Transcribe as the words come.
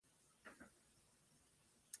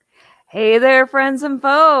Hey there, friends and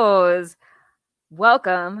foes.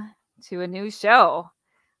 Welcome to a new show.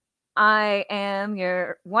 I am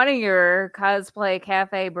one of your cosplay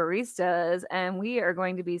cafe baristas, and we are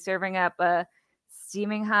going to be serving up a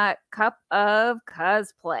steaming hot cup of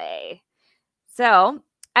cosplay. So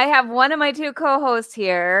I have one of my two co-hosts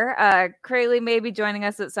here. Craylee may be joining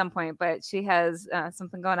us at some point, but she has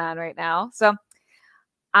something going on right now. So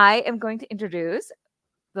I am going to introduce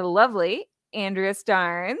the lovely Andrea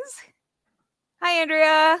Starnes. Hi,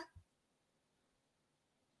 Andrea.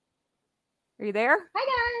 Are you there?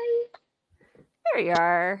 Hi, guys. There you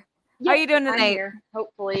are. Yes, How are you doing tonight? I'm here.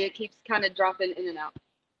 Hopefully, it keeps kind of dropping in and out.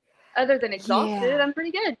 Other than exhausted, I'm pretty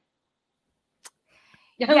good.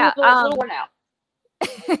 Yeah, a little worn out.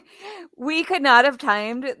 We could not have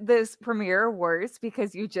timed this premiere worse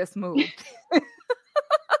because you just moved.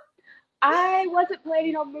 I wasn't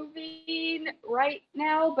planning on moving right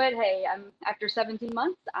now, but hey, after 17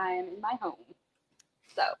 months, I am in my home.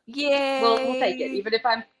 So yay! We'll take it. Even if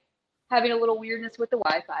I'm having a little weirdness with the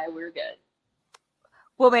Wi-Fi, we're good.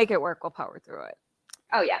 We'll make it work. We'll power through it.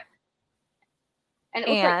 Oh, yeah. And it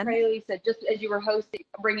looks like Craylee said, just as you were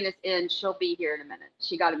bringing us in, she'll be here in a minute.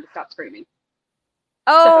 She got him to stop screaming.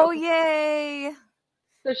 Oh, yay!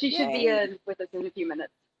 So she should be in with us in a few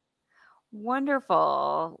minutes.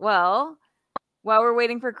 Wonderful. Well, while we're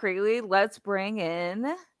waiting for Craylee, let's bring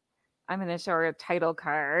in, I'm going to show her a title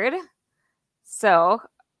card. So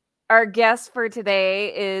our guest for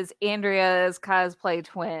today is Andrea's cosplay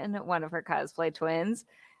twin, one of her cosplay twins,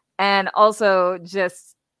 and also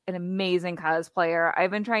just an amazing cosplayer.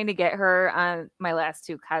 I've been trying to get her on my last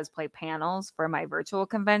two cosplay panels for my virtual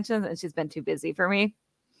conventions, and she's been too busy for me.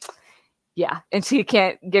 Yeah, and she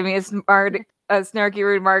can't give me a snarky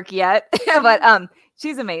remark yet, but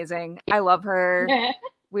she's amazing. I love her.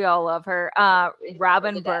 We all love her.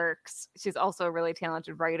 Robin Burks. She's also a really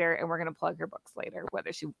talented writer, and we're going to plug her books later,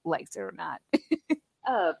 whether she likes it or not.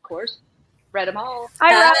 Of course. Read them all.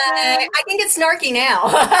 Hi, Robin. I can get snarky now.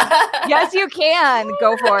 Yes, you can.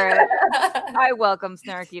 Go for it. I welcome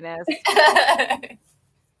snarkiness.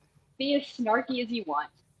 Be as snarky as you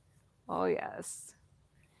want. Oh, yes.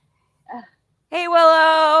 Hey,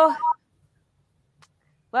 Willow.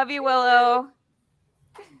 Love you, Willow.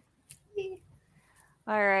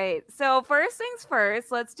 All right. So first things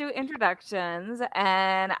first, let's do introductions.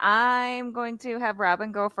 And I'm going to have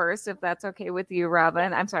Robin go first, if that's okay with you,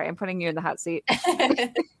 Robin. I'm sorry, I'm putting you in the hot seat.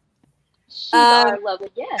 She's our lovely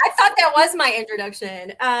guest. I thought that was my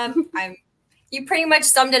introduction. You pretty much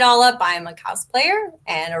summed it all up. I'm a cosplayer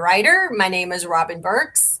and a writer. My name is Robin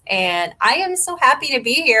Burks, and I am so happy to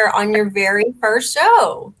be here on your very first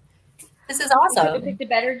show. This is awesome. You could have picked a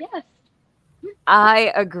better guest.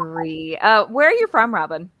 I agree. Where are you from,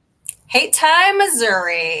 Robin? Hayti,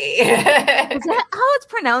 Missouri. Is that how it's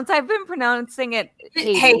pronounced? I've been pronouncing it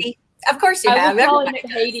Haiti. Of course you have. I was calling it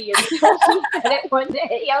Haiti until she said it one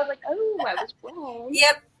day. I was like, oh, I was wrong.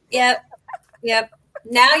 Yep.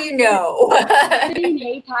 Now you know.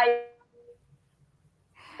 Haiti.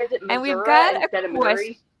 And we've got a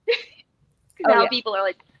question. Now people are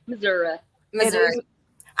like, Missouri.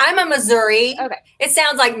 I'm a Missouri. Okay. It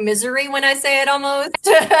sounds like misery when I say it almost.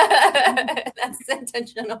 That's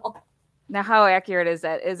intentional. Now, how accurate is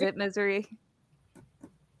that? Is it Missouri?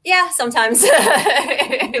 Yeah, sometimes.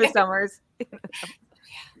 The summers.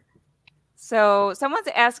 So someone's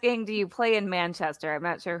asking, do you play in Manchester? I'm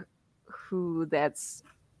not sure who that's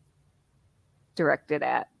directed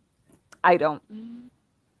at. I don't.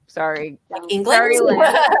 Sorry. Like England? Sorry,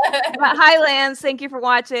 Lance. Hi, Lance. Thank you for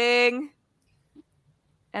watching.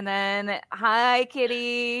 And then, hi,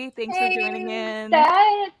 Kitty. Thanks for joining in.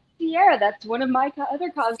 That's Sierra. That's one of my other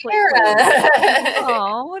cosplay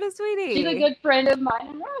Oh, what a sweetie. She's a good friend of mine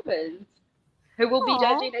and Robin's, who will be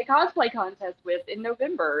judging a cosplay contest with in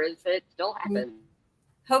November, if it still happens.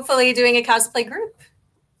 Hopefully doing a cosplay group.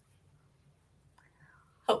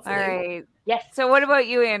 Hopefully. All right. Yes. So what about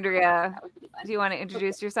you, Andrea? Do you want to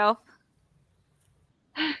introduce yourself?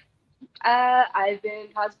 I've been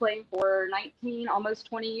cosplaying for 19, almost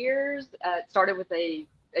 20 years. It started with a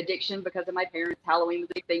addiction because of my parents. Halloween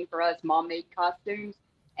was a big thing for us. Mom made costumes.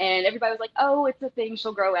 And everybody was like, oh, it's a thing.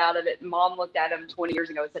 She'll grow out of it. And Mom looked at him 20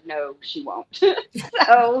 years ago and said, no, she won't.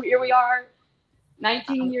 So here we are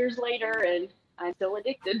 19 years later, and I'm still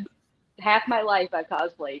addicted. Half my life I've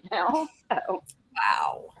cosplayed now. So.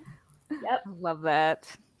 Wow. Yep. Love that.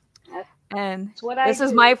 And this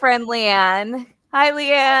is my friend Leanne. Hi,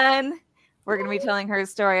 Leanne. We're going to be telling her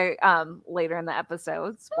story later in the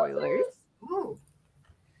episode. Spoilers. Ooh.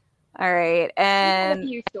 All right. And a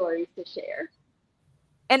few stories to share.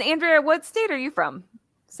 And Andrea, what state are you from?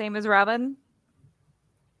 Same as Robin?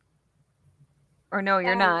 Or no,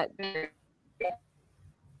 you're not. You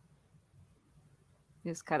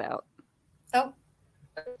just cut out. Oh,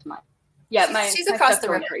 that's mine. Yeah, she's my across stuff's the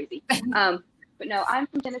going river. crazy. But no, I'm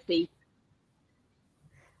from Tennessee.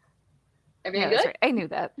 Everything good? Right. I knew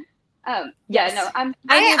that. Yeah, no, I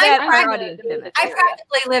knew that our audience didn't. I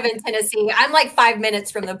practically live in Tennessee. I'm like 5 minutes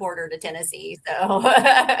from the border to Tennessee, so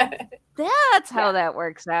that's how that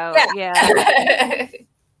works out. Yeah.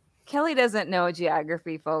 Kelly doesn't know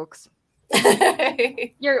geography, folks.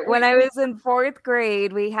 When I was in 4th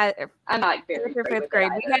grade, we had I'm not very or 5th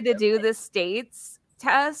grade, we had to do the states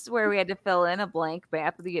test where we had to fill in a blank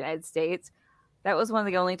map of the United States. That was one of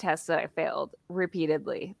the only tests that I failed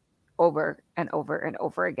repeatedly, over and over and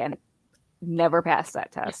over again. Never passed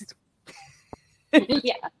that test.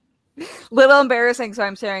 Yeah. Little embarrassing, so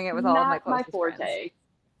I'm sharing it with all of my closest forte. friends.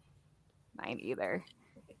 Mine either.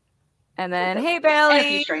 And then, hey, Bailey. And a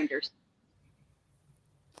few strangers.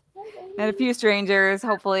 And a few strangers,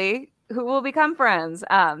 hopefully, who will become friends.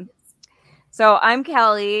 So I'm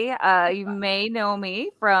Kelly. You may know me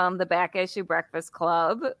from the Back Issue Breakfast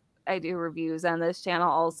Club. I do reviews on this channel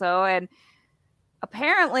also. And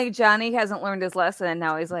apparently Johnny hasn't learned his lesson.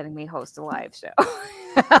 Now he's letting me host a live show.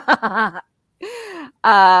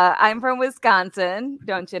 I'm from Wisconsin,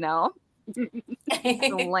 don't you know?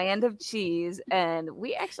 The land of cheese. And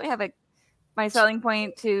we actually have my selling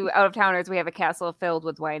point to out-of-towners, we have a castle filled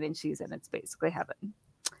with wine and cheese, and it's basically heaven.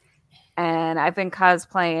 And I've been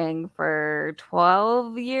cosplaying for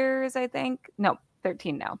 12 years, I think. No,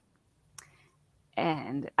 13 now.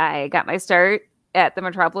 And I got my start at the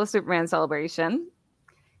Metropolis Superman celebration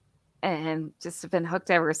and just have been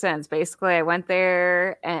hooked ever since. Basically, I went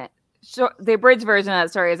there, and the abridged version of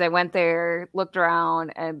that story is I went there, looked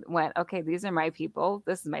around, and went, okay, these are my people.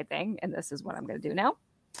 This is my thing, and this is what I'm going to do now.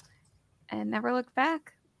 And never looked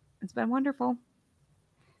back. It's been wonderful.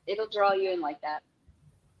 It'll draw you in like that.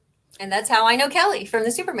 And that's how I know Kelly from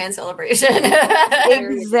the Superman celebration.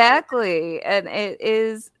 Exactly. And it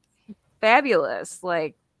is fabulous.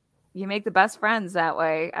 Like, you make the best friends that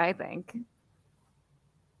way, I think.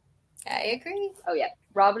 I agree. Oh, yeah.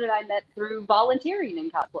 Robin and I met through volunteering in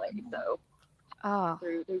cosplay. So,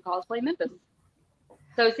 through Cosplay Memphis.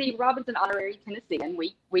 So, see, Robin's an honorary Tennessean.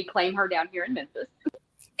 We claim her down here in Memphis.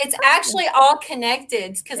 It's actually all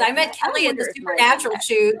connected because I met Kelly at the Supernatural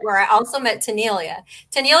shoot where I also met Tanelia.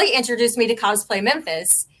 Tanelia introduced me to Cosplay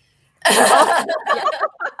Memphis. I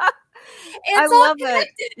love it.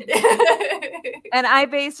 And I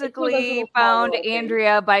basically found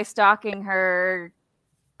Andrea by stalking her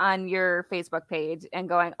on your Facebook page and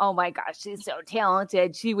going, oh my gosh, she's so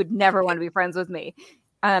talented. She would never want to be friends with me.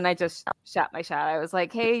 And I just shot my shot. I was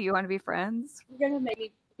like, hey, you want to be friends? You're going to make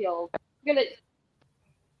me feel...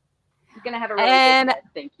 You're going to have a really good day.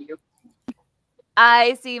 Thank you.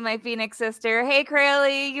 I see my Phoenix sister. Hey,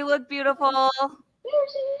 Craylee, you look beautiful. There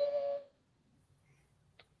she is.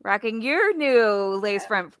 Rocking your new lace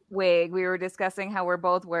front wig. We were discussing how we're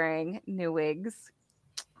both wearing new wigs.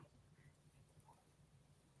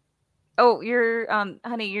 Oh, you're,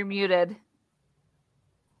 honey, you're muted.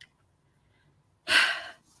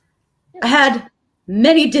 I had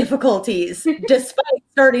many difficulties despite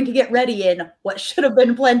starting to get ready in what should have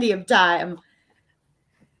been plenty of time.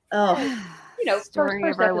 Oh, you know, Story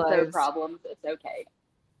first of our episode lives. problems. It's okay.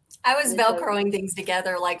 I was Velcroing things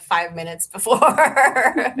together like 5 minutes before.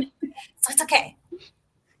 So it's okay.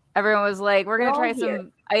 Everyone was like, we're going to try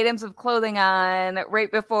some items of clothing on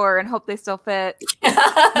right before and hope they still fit.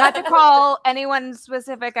 Not to call anyone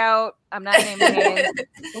specific out. I'm not naming names.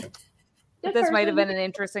 But this might have been an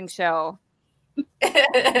interesting show.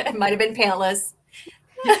 It might have been pantless.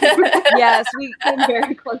 Yes, we I'm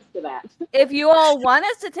very close to that. If you all want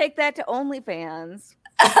us to take that to OnlyFans,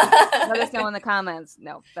 let us know in the comments.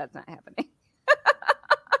 No, that's not happening.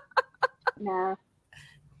 No.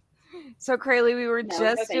 So, Craylee, we were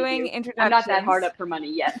just doing introductions. I'm not that hard up for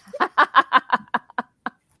money yet.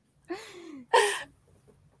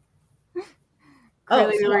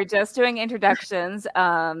 Craylee, we were just doing introductions.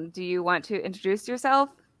 Do you want to introduce yourself?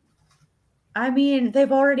 I mean,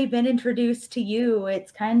 they've already been introduced to you.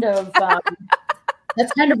 It's kind of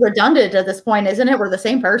that's kind of redundant at this point, isn't it? We're the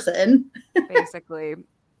same person. Basically,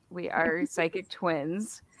 we are psychic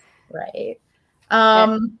twins. Right.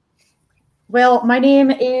 Well, my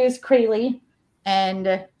name is Craylee,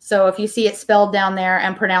 and so if you see it spelled down there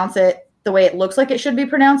and pronounce it the way it looks like it should be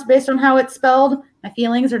pronounced based on how it's spelled, my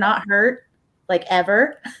feelings are not hurt, like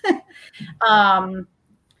ever.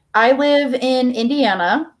 I live in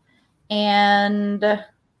Indiana and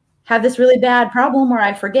have this really bad problem where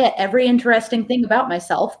I forget every interesting thing about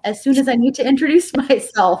myself as soon as I need to introduce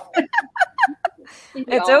myself.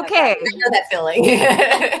 think we It's all have okay. that. I know that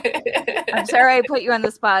feeling. I'm sorry I put you on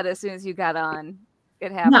the spot as soon as you got on.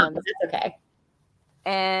 It No, happens. that's okay.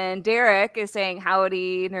 And Derek is saying,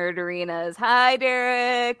 howdy, Nerd Arenas. Hi,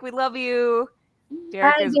 Derek. We love you.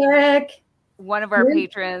 Derek Hi, is Derek. one of our You're-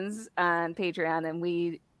 patrons on Patreon, and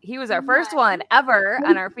he was our first one ever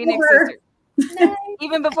on our Phoenix Over. Sister.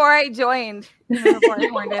 Even before I joined. Even before I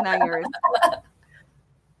joined in on yours.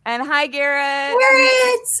 And hi, Garrett.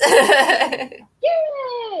 Garrett!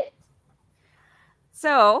 Yeah!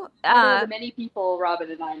 So, One of the many people Robin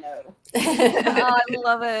and I know. oh, I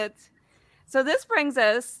love it. So this brings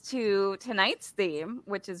us to tonight's theme,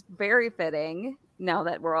 which is very fitting now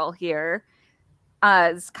that we're all here.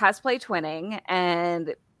 It's cosplay twinning,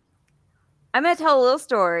 and I'm going to tell a little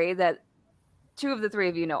story that 2 of the 3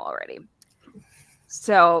 of you know already.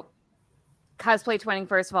 So cosplay twinning,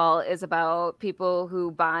 first of all, is about people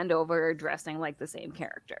who bond over dressing like the same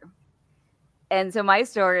character. And so my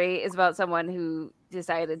story is about someone who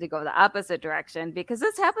decided to go the opposite direction, because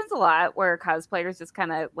this happens a lot where cosplayers just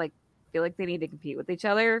kind of like feel like they need to compete with each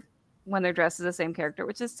other when they're dressed as the same character,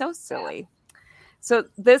 which is so silly. So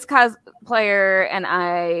this cosplayer and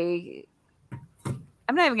I'm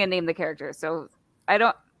not even gonna name the character. So I'm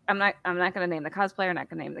not gonna name the cosplayer, I'm not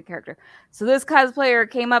gonna name the character. So this cosplayer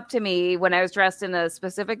came up to me when I was dressed in a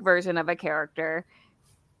specific version of a character,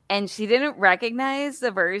 and she didn't recognize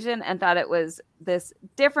the version and thought it was this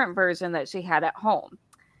different version that she had at home.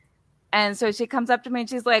 And so she comes up to me and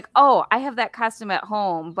she's like, "Oh, I have that costume at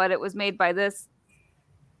home, but it was made by this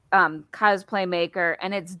cosplay maker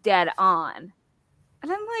and it's dead on."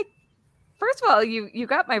 And I'm like, first of all, you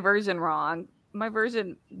got my version wrong. My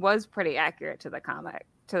version was pretty accurate to the comic,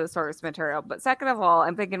 to the source material. But second of all,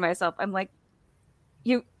 I'm thinking to myself, I'm like,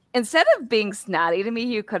 you, instead of being snotty to me,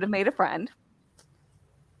 you could have made a friend.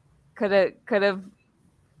 Could have, would have,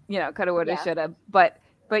 Yeah. should have. But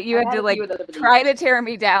you I've had had to a like few of those over the try years. to tear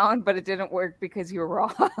me down, but it didn't work because you were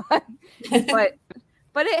wrong.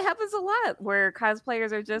 But it happens a lot where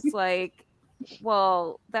cosplayers are just like,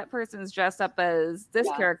 well, that person's dressed up as this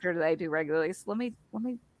Yeah. character that I do regularly, so let me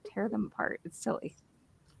tear them apart. It's silly.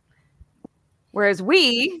 Whereas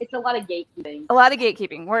It's a lot of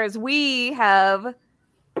gatekeeping. Whereas we have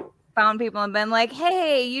found people and been like,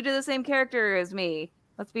 hey, you do the same character as me.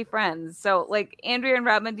 Let's be friends. So, like, Andrea and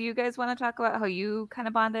Robin, do you guys want to talk about how you kind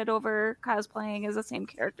of bonded over cosplaying as the same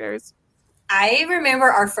characters? I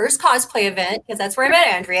remember our first cosplay event, because that's where I met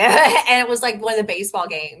Andrea, and it was like one of the baseball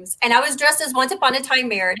games. And I was dressed as Once Upon a Time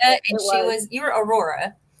Merida, and you were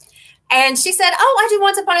Aurora. And she said, "Oh, I do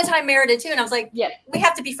Once Upon a Time Merida too." And I was like, Yes. we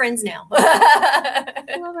have to be friends now.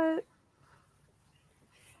 I love it.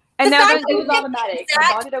 And The now fact It was automatic.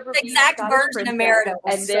 I bonded over the being exact Scottish version of princess, Merida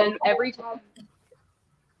was and so then cool. every time.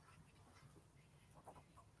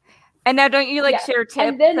 And now don't you like share tips?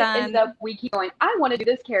 And then it ends up we keep going, I want to do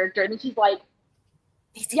this character. And then she's like,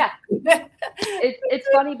 yeah. It's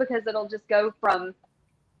funny because it'll just go from,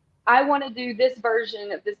 I want to do this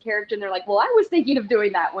version of this character. And they're like, well, I was thinking of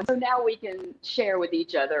doing that one. So now we can share with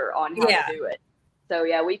each other on how to do it. So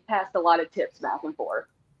yeah, we've passed a lot of tips back and forth.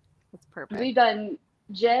 That's perfect. We've done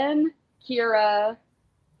Jen, Kira,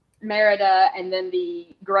 Merida, and then the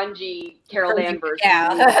grungy Carol Ann version.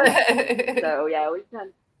 Yeah. So yeah, we've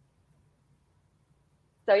done.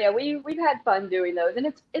 So yeah, we've had fun doing those, and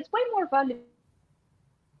it's way more fun to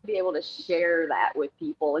be able to share that with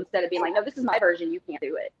people instead of being like, no, this is my version, you can't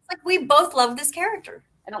do it. It's like we both love this character.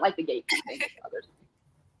 I don't like the gatekeeping with others.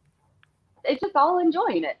 It's just all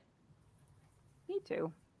enjoying it. Me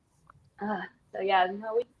too. So yeah,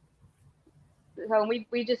 no,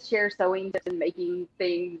 we just share sewing tips and making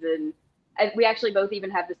things, and we actually both even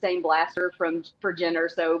have the same blaster for Jen or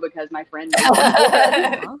so because my friend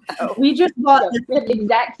We just bought the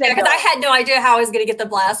exact same. Because I had no idea how I was going to get the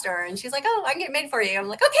blaster, and she's like, "Oh, I can get it made for you." I'm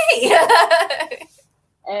like, "Okay."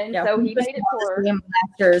 And so he made it for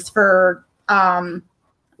blasters for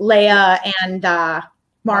Leia and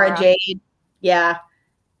Mara Jade. Yeah.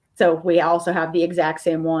 So we also have the exact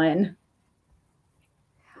same one.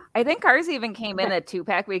 I think ours even came in a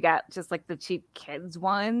 2-pack. We got just like the cheap kids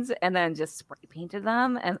ones and then just spray painted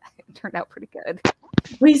them, and it turned out pretty good.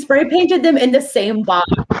 We spray painted them in the same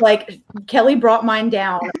box. Like Kelly brought mine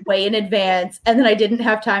down way in advance, and then I didn't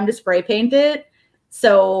have time to spray paint it.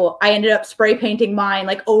 So I ended up spray painting mine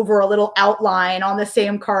like over a little outline on the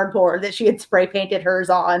same cardboard that she had spray painted hers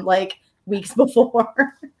on like weeks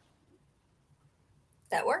before.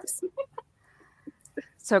 That works.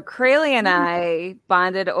 So Crayley and I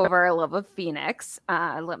bonded over our love of Phoenix.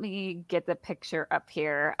 Let me get the picture up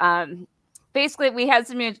here. Basically, we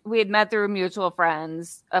had met through mutual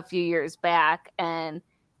friends a few years back, and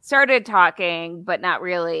started talking, but not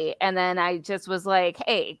really. And then I just was like,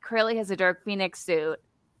 hey, Curly has a Dark Phoenix suit.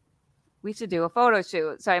 We should do a photo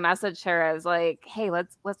shoot. So I messaged her. I was like, hey,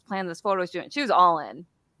 let's plan this photo shoot. And she was all in.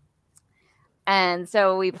 And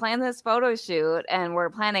so we planned this photo shoot, and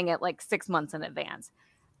we're planning it like 6 months in advance.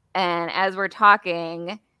 And as we're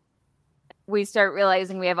talking, we start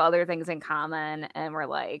realizing we have other things in common, and we're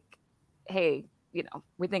like, hey,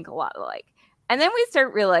 we think a lot alike. And then we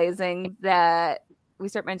start realizing that we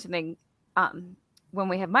start mentioning when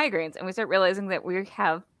we have migraines, and we start realizing that we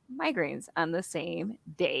have migraines on the same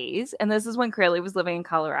days. And this is when Curly was living in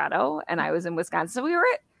Colorado and I was in Wisconsin. So we were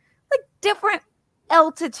at like different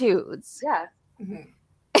altitudes. Yeah.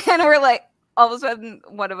 Mm-hmm. And we're like, all of a sudden,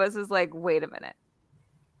 one of us is like, wait a minute.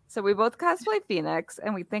 So we both cosplay Phoenix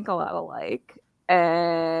and we think a lot alike.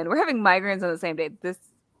 And we're having migraines on the same day.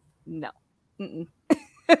 No.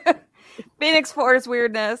 Phoenix Force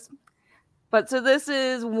weirdness. But so this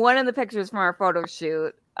is one of the pictures from our photo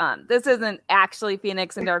shoot. This isn't actually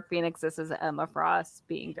Phoenix and Dark Phoenix. This is Emma Frost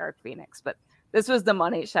being Dark Phoenix. But this was the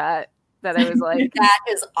money shot that I was like, that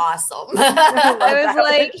is awesome. I was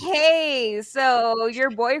like, hey, so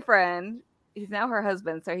your boyfriend, he's now her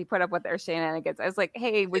husband, so he put up with their shenanigans. I was like,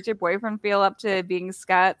 hey, would your boyfriend feel up to being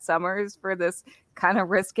Scott Summers for this kind of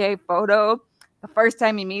risque photo the first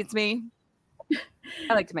time he meets me?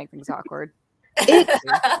 I like to make things awkward.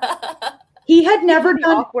 He had never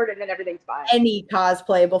done awkward and then everything's fine. Any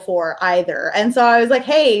cosplay before either. And so I was like,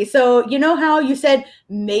 hey, so you know how you said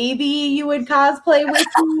maybe you would cosplay with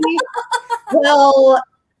me? Well,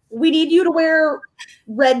 we need you to wear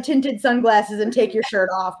red tinted sunglasses and take your shirt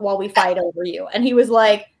off while we fight over you. And he was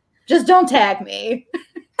like, just don't tag me.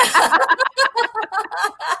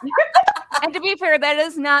 And to be fair, that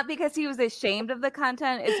is not because he was ashamed of the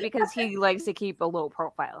content. It's because he likes to keep a low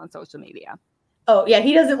profile on social media. Oh, yeah.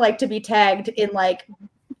 He doesn't like to be tagged in like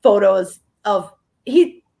photos of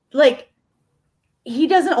he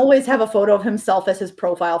doesn't always have a photo of himself as his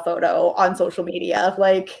profile photo on social media.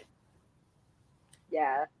 Like,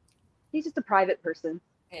 yeah, he's just a private person.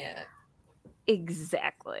 Yeah,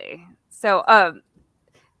 exactly. So,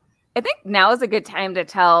 I think now is a good time to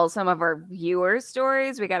tell some of our viewers'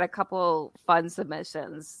 stories. We got a couple fun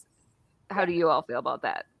submissions. How do you all feel about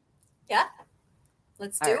that? Yeah,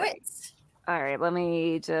 let's do it. All right, let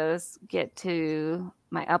me just get to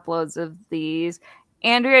my uploads of these.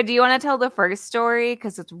 Andrea, do you want to tell the first story?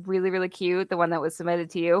 Because it's really, really cute. The one that was submitted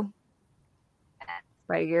to you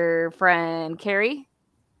by your friend Carrie.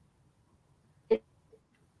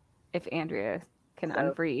 If Andrea can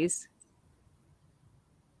unfreeze.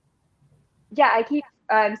 Yeah,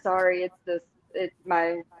 I'm sorry.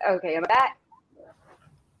 Okay, I'm back.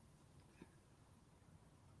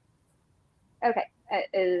 Okay.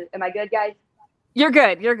 Am I good, guys? You're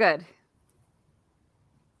good. You're good.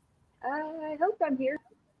 I hope I'm here.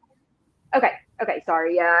 Okay.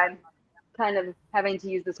 Sorry. Yeah, I'm kind of having to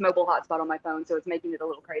use this mobile hotspot on my phone, so it's making it a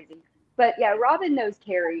little crazy. But yeah, Robin knows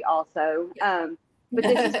Carrie also. But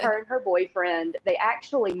this is her and her boyfriend. They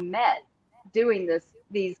actually met doing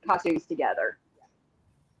these costumes together.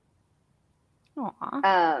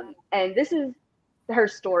 Aww. And this is her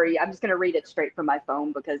story. I'm just going to read it straight from my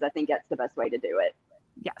phone because I think that's the best way to do it.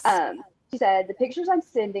 Yes. She said, the pictures I'm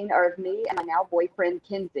sending are of me and my now boyfriend,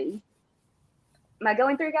 Kinsey. Am I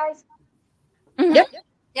going through, guys? Mm-hmm. Yep.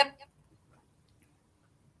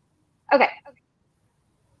 Okay.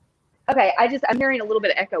 I'm hearing a little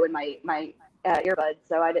bit of echo in my earbuds,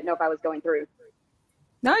 so I didn't know if I was going through.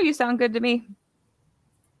 No, you sound good to me.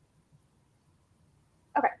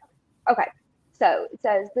 Okay. So it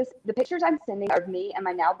says the pictures I'm sending are of me and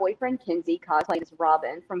my now boyfriend Kinsey cosplaying as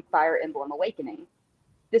Robin from Fire Emblem Awakening.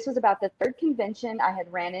 This was about the third convention I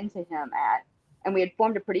had ran into him at, and we had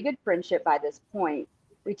formed a pretty good friendship by this point.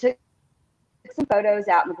 We took some photos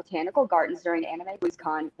out in the botanical gardens during Anime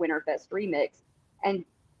BluesCon Winterfest Remix and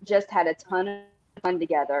just had a ton of fun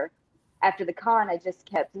together. After the con, I just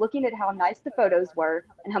kept looking at how nice the photos were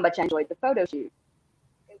and how much I enjoyed the photo shoot.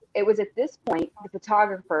 It was at this point, the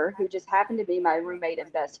photographer, who just happened to be my roommate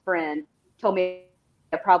and best friend, told me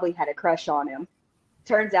I probably had a crush on him.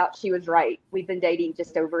 Turns out she was right. We've been dating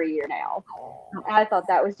just over a year now. And I thought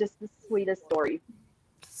that was just the sweetest story.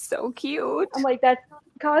 So cute. I'm like, that's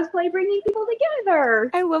cosplay bringing people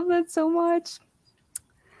together. I love that so much.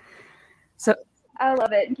 So I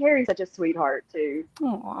love it. And Carrie's such a sweetheart, too.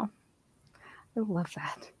 Aw. I love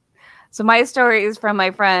that. So my story is from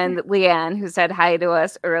my friend Leanne, who said hi to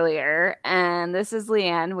us earlier. And this is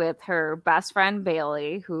Leanne with her best friend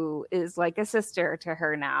Bailey, who is like a sister to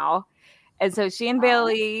her now. And so she and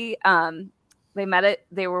Bailey,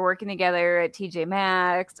 they were working together at TJ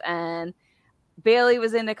Maxx, and Bailey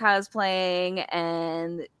was into cosplaying,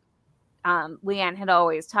 and Leanne had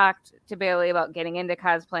always talked to Bailey about getting into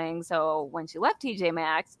cosplaying. So when she left TJ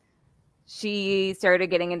Maxx, she started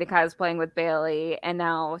getting into cosplaying with Bailey, and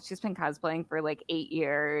now she's been cosplaying for like 8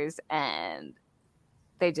 years, and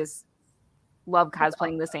they just love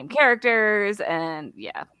cosplaying the same characters. And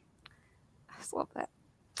yeah, I just love that.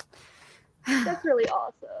 That's really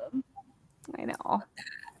awesome. I know.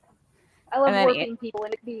 I love And then working people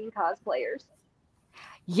into being cosplayers.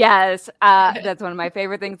 Yes, that's one of my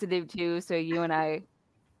favorite things to do too. So you and I,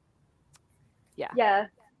 Yeah.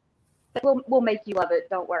 We'll make you love it.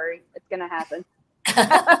 Don't worry. It's going to happen.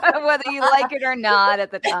 whether you like it or not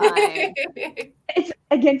at the time. It's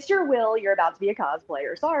against your will. You're about to be a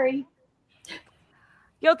cosplayer. Sorry.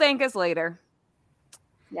 You'll thank us later.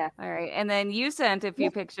 Yeah. All right. And then you sent a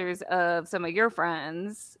few pictures of some of your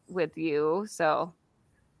friends with you. So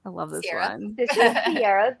I love this one. This is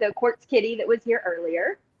Sierra, the quartz kitty that was here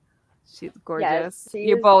earlier. She's gorgeous. Yes,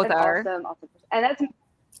 you both are. Awesome. And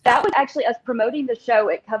that was actually us promoting the show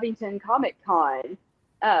at Covington Comic Con.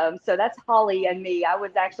 So that's Holly and me. I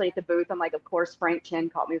was actually at the booth. I'm like, of course, Frank Chin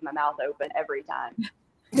caught me with my mouth open every time.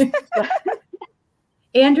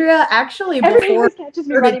 Andrea, actually, before catches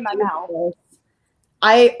me running my mouth.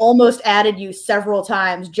 I almost added you several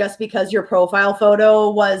times just because your profile photo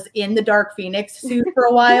was in the Dark Phoenix suit for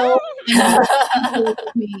a while.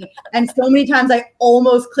 And so many times I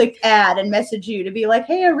almost clicked add and messaged you to be like,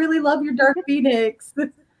 hey, I really love your Dark Phoenix.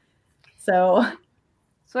 So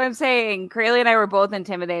I'm saying, Crayley and I were both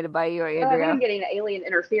intimidated by you, Andrea. I'm getting alien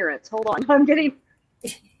interference. Hold on.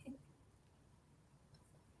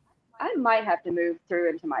 I might have to move through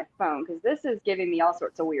into my phone because this is giving me all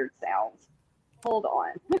sorts of weird sounds. Hold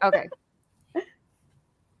on. Okay.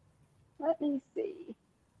 Let me see.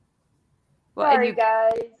 Well, sorry,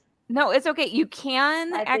 guys. No, it's okay. You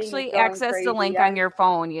can actually access the link on your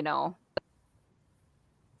phone, you know.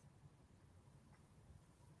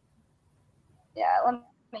 Yeah, let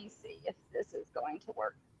me see if this is going to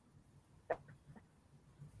work.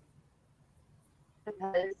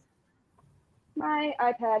 Because my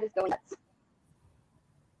iPad is going nuts.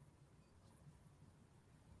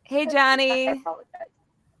 Hey, Johnny.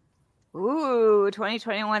 Ooh,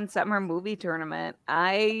 2021 Summer Movie Tournament.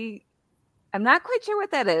 I'm not quite sure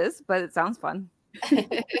what that is, but it sounds fun.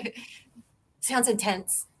 Sounds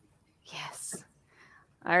intense. Yes.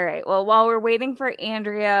 All right. Well, while we're waiting for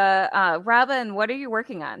Andrea, Robin, what are you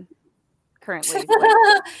working on currently?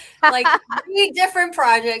 Like 3 different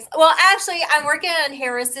projects. Well, actually, I'm working on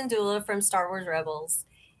Harrison Dula from Star Wars Rebels.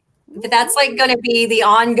 But that's like going to be the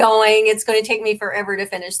ongoing. It's going to take me forever to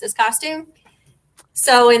finish this costume.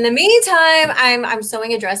 So in the meantime, I'm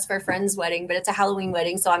sewing a dress for a friend's wedding, but it's a Halloween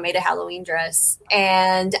wedding, so I made a Halloween dress.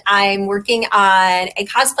 And I'm working on a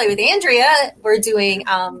cosplay with Andrea. We're doing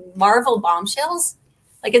Marvel bombshells.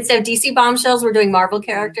 Like instead of DC bombshells, we're doing Marvel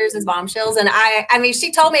characters as bombshells. And I mean,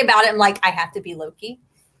 she told me about it. I'm like, I have to be Loki.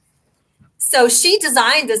 So she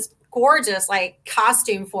designed this gorgeous like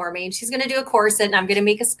costume for me, and she's going to do a corset, and I'm going to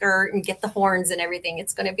make a skirt and get the horns and everything.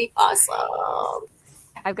 It's going to be awesome.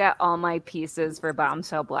 I've got all my pieces for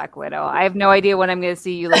Bombshell Black Widow. I have no idea when I'm going to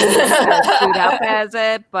see you like suit up as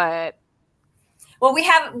it, but well, we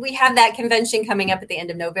have that convention coming up at the end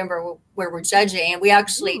of November where we're judging, and we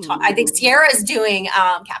actually I think Sierra is doing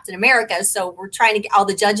Captain America, so we're trying to get all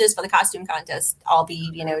the judges for the costume contest all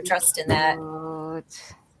be dressed in that.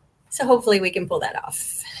 So hopefully we can pull that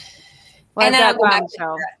off. Well, and then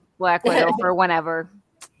Bombshell Black Widow for whenever.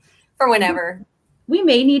 For whenever. We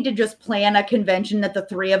may need to just plan a convention that the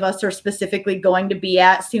 3 of us are specifically going to be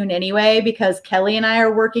at soon anyway, because Kelly and I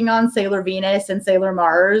are working on Sailor Venus and Sailor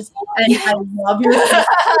Mars, and I love your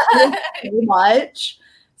so much.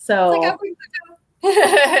 So,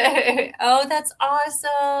 oh, that's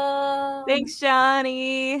awesome! Thanks,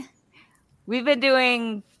 Johnny. We've been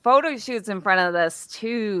doing photo shoots in front of this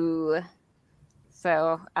too,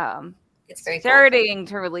 so it's very starting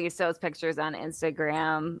to release those pictures on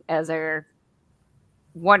Instagram as our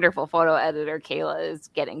wonderful photo editor Kayla is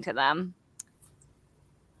getting to them.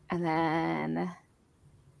 And then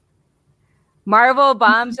Marvel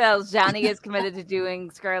bombshells. Johnny is committed to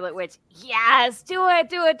doing Scarlet Witch. Yes, do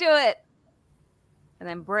it. And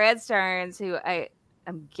then Brad Starnes, who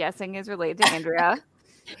I'm guessing is related to Andrea,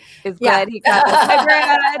 is glad he got this. Hi,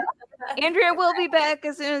 Brad. Andrea will be back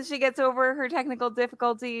as soon as she gets over her technical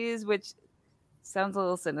difficulties, which sounds a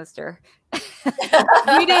little sinister.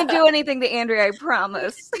 You didn't do anything to Andrea, I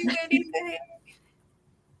promise.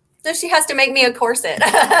 So she has to make me a corset.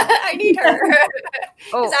 I need her.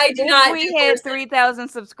 Oh, I do not. If we hit 3,000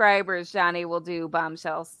 subscribers, Johnny will do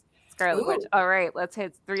Bombshell Scarlet Ooh. Witch. All right, let's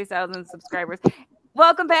hit 3,000 subscribers.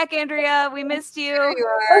 Welcome back, Andrea. We missed There you. you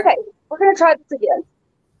are. Okay, we're gonna try this again.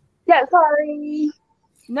 Yeah, sorry.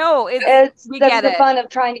 No, It's that's the it. fun of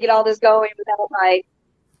trying to get all this going without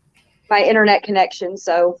my internet connection.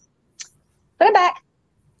 So, but I'm back.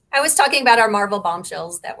 I was talking about our Marvel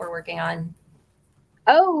bombshells that we're working on.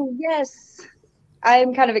 Oh yes,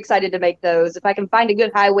 I'm kind of excited to make those. If I can find a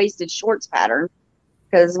good high-waisted shorts pattern,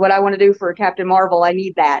 because what I want to do for Captain Marvel, I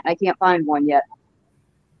need that, and I can't find one yet.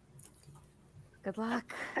 Good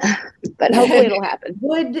luck. But hopefully it'll happen.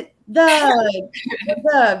 Would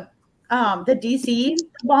the DC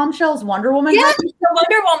bombshells Wonder Woman? Yeah, have- the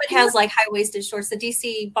Wonder Woman has like high-waisted shorts. The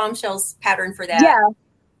DC bombshells pattern for that. Yeah,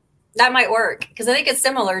 That might work because I think it's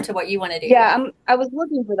similar to what you want to do. yeah. I was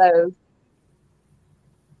looking for those.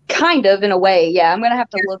 Kind of in a way, yeah. I'm gonna have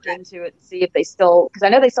to look into it and see if they still, because I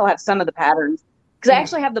know they still have some of the patterns. Because I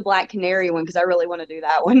actually have the Black Canary one because I really want to do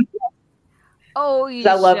that one. Oh, you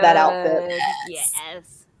I love that should. outfit.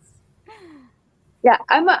 Yes. Yeah,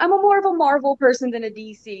 I'm a more of a Marvel person than a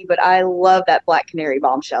DC, but I love that Black Canary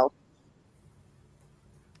bombshell.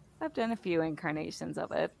 I've done a few incarnations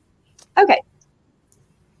of it. Okay.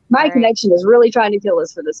 My All right. connection is really trying to kill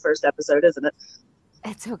us for this first episode, isn't it?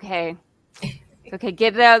 It's okay. It's okay.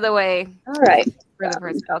 Get it out of the way. All right. For the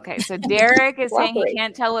first. Okay, so Derek is saying he Cooperate.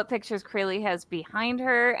 can't tell what pictures Crayley has behind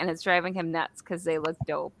her, and it's driving him nuts because they look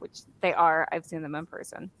dope, which they are. I've seen them in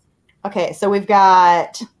person. Okay, so we've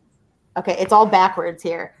got. Okay, it's all backwards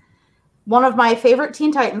here. One of my favorite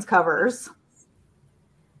Teen Titans covers.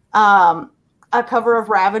 A cover of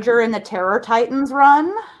Ravager in the Terror Titans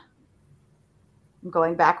run. I'm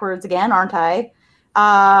going backwards again, aren't I?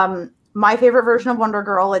 My favorite version of Wonder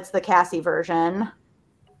Girl, it's the Cassie version.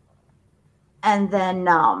 And then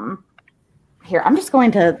here, I'm just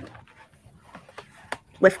going to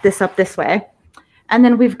lift this up this way. And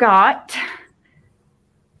then we've got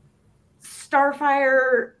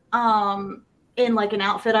Starfire in like an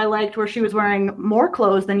outfit I liked where she was wearing more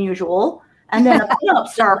clothes than usual. And then a pin-up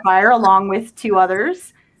Starfire along with two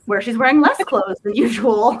others where she's wearing less clothes than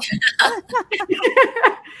usual.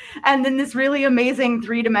 And then this really amazing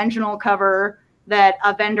 3-dimensional cover that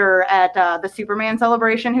a vendor at the Superman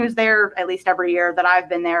celebration who's there at least every year that I've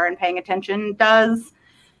been there and paying attention does.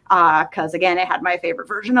 Because, again, it had my favorite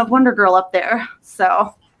version of Wonder Girl up there.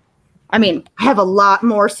 So, I mean, I have a lot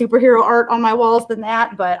more superhero art on my walls than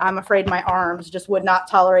that, but I'm afraid my arms just would not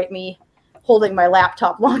tolerate me holding my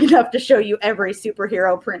laptop long enough to show you every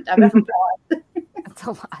superhero print I've ever bought. That's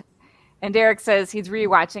a lot. And Derek says he's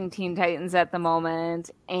rewatching Teen Titans at the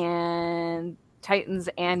moment, and Titans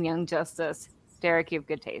and Young Justice. Derek, you have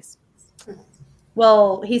good taste.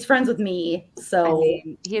 Well, he's friends with me, so. I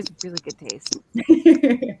mean, he has really good taste.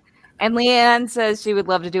 And Leanne says she would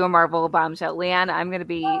love to do a Marvel bombshell. Leanne, I'm going to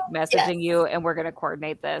be messaging you, and we're going to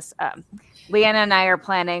coordinate this. Leanne and I are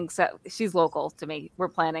planning, so she's local to me. We're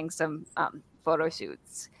planning some photo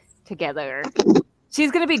shoots together. She's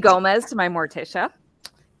going to be Gomez to my Morticia,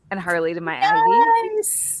 and Harley to my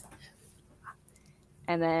Nice. Ivy.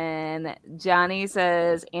 And then Johnny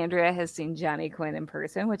says Andrea has seen Johnny Quinn in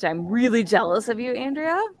person, which I'm really jealous of you,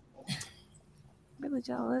 Andrea. Really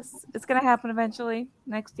jealous. It's going to happen eventually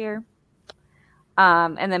next year.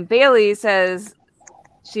 And then Bailey says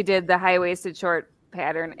she did the high-waisted short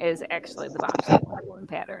pattern is actually the bombshell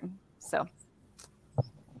pattern. So.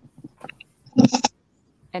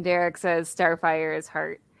 And Derek says Starfire is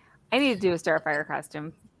heart. I need to do a Starfire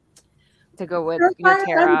costume to go with your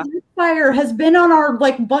Tara. Starfire has been on our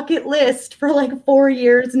like bucket list for like 4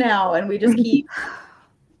 years now, and we just keep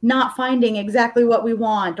not finding exactly what we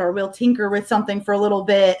want, or we'll tinker with something for a little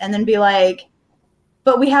bit and then be like,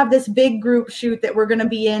 but we have this big group shoot that we're going to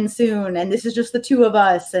be in soon, and this is just the two of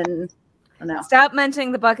us, and I don't know. Stop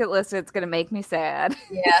mentioning the bucket list. It's going to make me sad.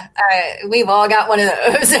 Yeah, we've all got one of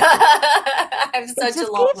those. I have such It just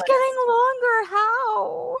a long keeps list. getting longer.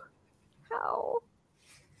 How?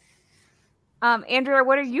 Andrea,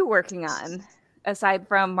 what are you working on aside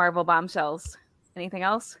from Marvel bombshells? Anything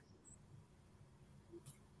else?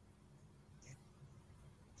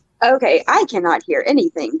 Okay, I cannot hear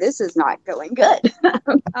anything. This is not going good.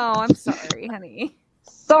 Oh, I'm sorry, honey.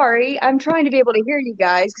 Sorry, I'm trying to be able to hear you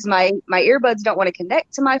guys because my earbuds don't want to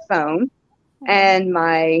connect to my phone, and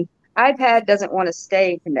my iPad doesn't want to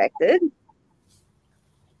stay connected.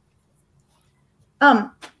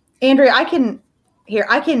 Andrea, I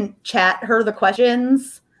can chat her the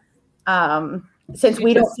questions. Since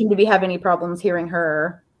we don't seem to be having any problems hearing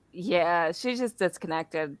her. Yeah, she's just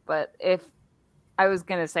disconnected. But if I was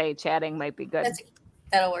gonna say chatting might be good.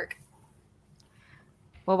 That'll work.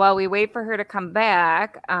 Well, while we wait for her to come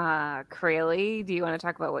back, Crayley, do you want to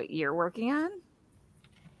talk about what you're working on?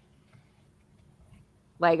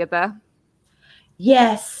 Lagatha.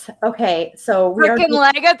 Yes. Okay. So we are Frickin'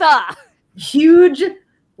 Lagatha. huge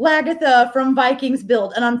Lagatha from Vikings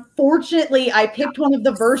build. And unfortunately, I picked one of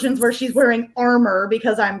the versions where she's wearing armor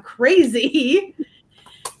because I'm crazy.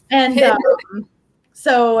 And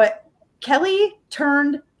so Kelly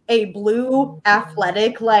turned a blue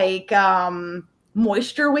athletic, like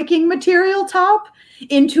moisture wicking material top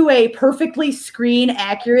into a perfectly screen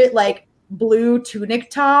accurate, like blue tunic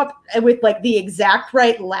top with like the exact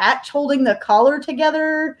right latch holding the collar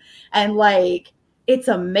together. And like, it's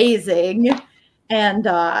amazing. And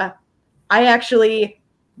I actually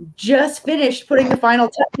just finished putting the final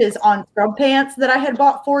touches on scrub pants that I had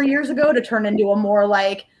bought 4 years ago to turn into a more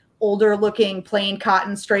like older looking plain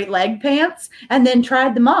cotton straight leg pants, and then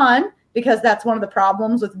tried them on because that's one of the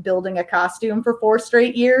problems with building a costume for 4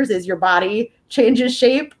 straight years is your body changes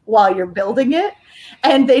shape while you're building it.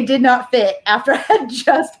 And they did not fit after I had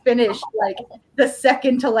just finished like the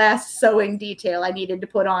second to last sewing detail I needed to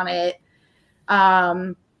put on it.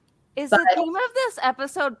 Is the theme of this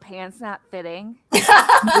episode pants not fitting? There's a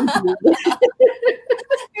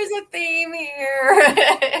theme here.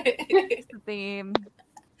 It's the theme.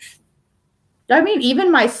 I mean, even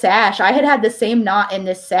my sash, I had the same knot in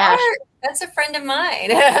this sash. Art, that's a friend of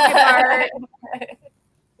mine. Yeah,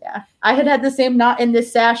 I had the same knot in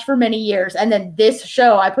this sash for many years. And then this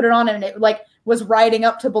show, I put it on and it like was riding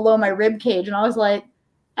up to below my rib cage. And I was like,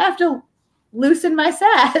 I have to loosen my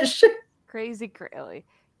sash. Crazy Crayley.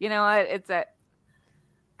 You know what? It's that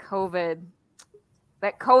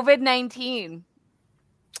COVID-19.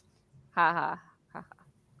 Ha ha.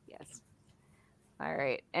 Yes. All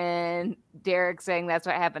right. And Derek saying that's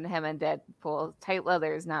what happened to him in Deadpool. Tight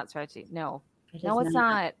leather is not stretchy. No, it's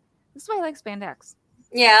not. This is why I like spandex.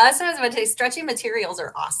 Yeah, that's what I was about to say. Stretchy materials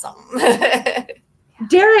are awesome.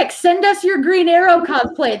 Derek, send us your Green Arrow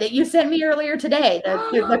cosplay that you sent me earlier today.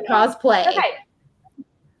 The cosplay. Okay.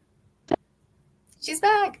 She's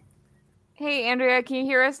back. Hey, Andrea, can you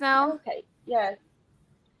hear us now? Okay. Yeah.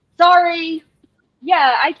 Sorry.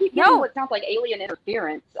 Yeah, I keep getting what sounds like alien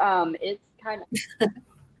interference. It's kind of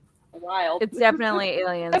wild. It's definitely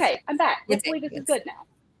aliens. Okay, I'm back. Hopefully this is good now.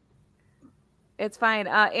 It's fine.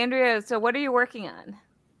 Andrea, so what are you working on?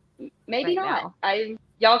 Maybe not.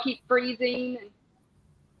 Y'all keep freezing.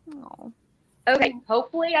 Oh. Okay,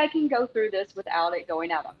 hopefully I can go through this without it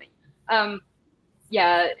going out on me.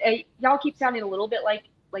 Yeah, y'all keep sounding a little bit like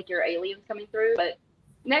you're aliens coming through, but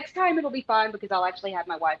next time it'll be fine because I'll actually have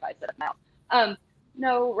my Wi-Fi set up now.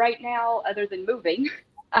 No, right now, other than moving,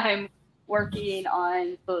 I'm working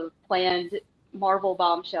on the planned Marvel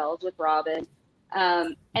Bombshells with Robin.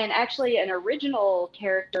 And actually an original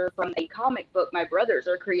character from a comic book my brothers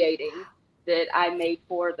are creating that I made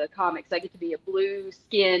for the comics. I get to be a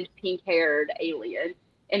blue-skinned, pink-haired alien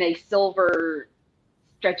in a silver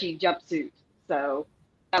stretchy jumpsuit. So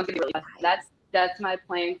that's gonna be really fun. That's my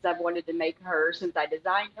plan because I've wanted to make her since I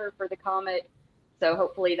designed her for the comic. So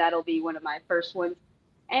hopefully that'll be one of my first ones.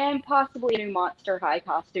 And possibly a new Monster High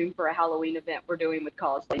costume for a Halloween event we're doing with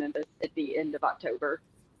Cosplay at the end of October.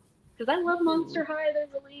 Because I love Monster High. They're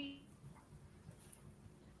really,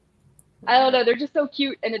 I don't know, they're just so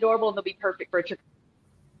cute and adorable, and they'll be perfect for a trick.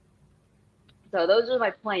 So those are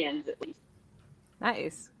my plans, at least.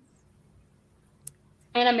 Nice.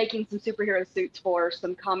 And I'm making some superhero suits for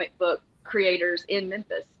some comic book creators in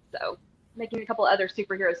Memphis. So making a couple other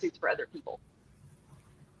superhero suits for other people.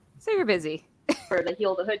 So you're busy. For the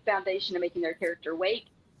Heal the Hood Foundation and making their character Wake.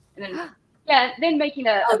 And then then making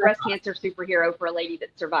a breast cancer superhero for a lady that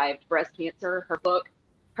survived breast cancer. Her book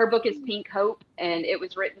is Pink Hope, and it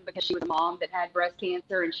was written because she was a mom that had breast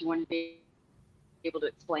cancer and she wanted to be able to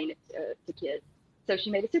explain it to kids. So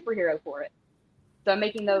she made a superhero for it. So I'm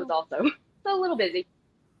making those also. So a little busy.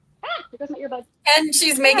 There goes my earbud. And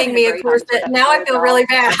she's making me a corset. Now I feel really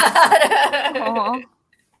bad.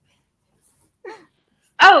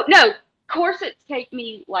 Oh, no. Corsets take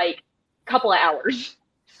me like a couple of hours,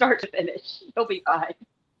 start to finish. You'll be fine.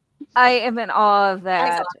 I am in awe of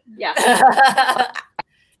that. Yeah.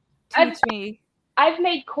 Teach me. I've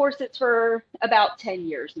made corsets for about 10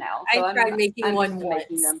 years now. So I tried making one once.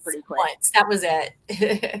 Making them pretty quick. That was it.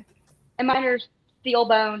 And mine are steel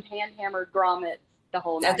boned, hand hammered grommets, the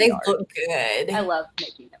whole nine they yards. look good. I love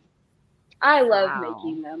making them. I love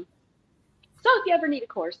making them. So if you ever need a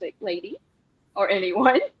corset, lady, or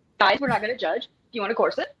anyone, guys, we're not going to judge. If you want a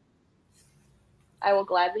corset, I will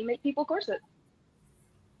gladly make people corsets.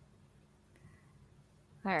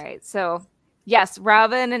 All right. So, yes,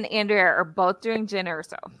 Robin and Andrea are both doing Jin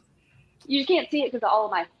Urso. You can't see it because of all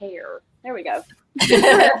of my hair. There we go.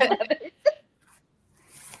 It's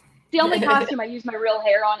the only costume I use my real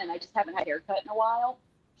hair on, and I just haven't had a haircut in a while.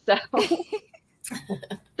 So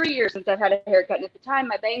 3 years since I've had a haircut, and at the time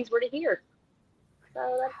my bangs were to here.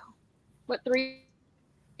 So that's what 3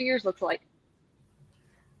 years looks like.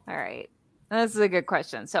 All right. This is a good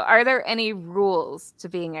question. So, are there any rules to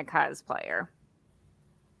being a cosplayer?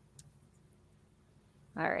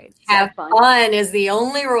 All right. Have fun is the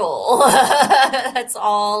only rule. That's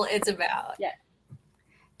all it's about. Yeah.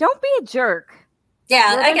 Don't be a jerk.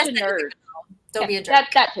 Yeah, I guess nerds. Don't be a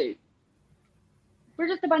jerk. That too. We're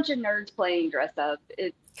just a bunch of nerds playing dress up.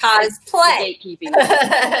 It's cosplay.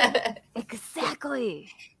 Gatekeeping. Exactly.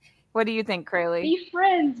 What do you think, Crayley? Be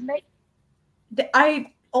friends.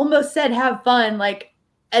 I almost said have fun, like,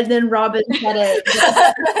 and then Robin said it.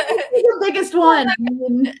 The biggest one.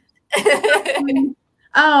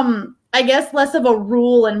 I guess less of a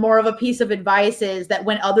rule and more of a piece of advice is that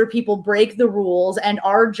when other people break the rules and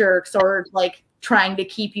are jerks or like trying to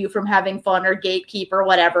keep you from having fun or gatekeep or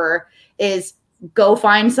whatever, is go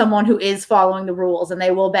find someone who is following the rules and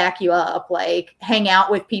they will back you up. Like, hang out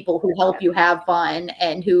with people who help you have fun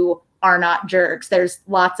and who are not jerks. There's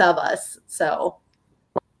lots of us. So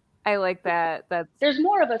I like that. There's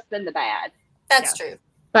more of us than the bad. That's true.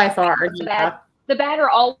 By far. The bad are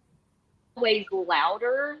always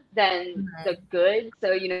louder than the good.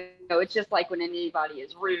 So, it's just like when anybody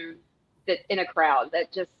is rude that in a crowd,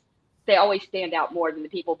 that just, they always stand out more than the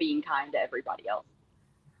people being kind to everybody else.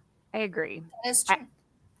 I agree. That's true.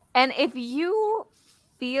 And if you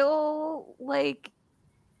feel like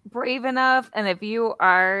brave enough, and if you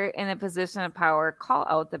are in a position of power, call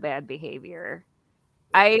out the bad behavior.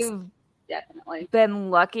 I've definitely been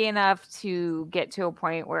lucky enough to get to a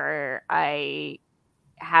point where I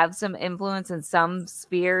have some influence in some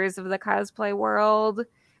spheres of the cosplay world.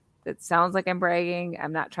 That sounds like I'm bragging.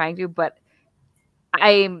 I'm not trying to, but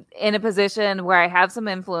I'm in a position where I have some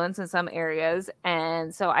influence in some areas,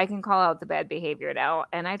 and so I can call out the bad behavior now,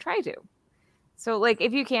 and I try to. So, like,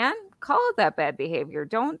 if you can, call out that bad behavior.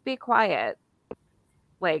 Don't be quiet.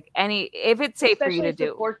 Like, if it's safe for you to do.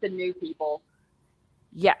 Support the new people.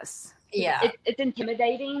 Yes. Yeah. It's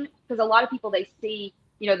intimidating because a lot of people, they see,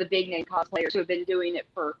 the big name cosplayers who have been doing it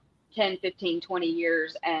for 10, 15, 20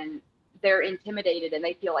 years, and they're intimidated and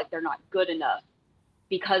they feel like they're not good enough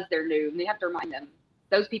because they're new. And they have to remind them,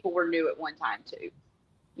 those people were new at one time too.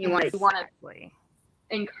 You want to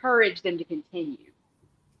encourage them to continue.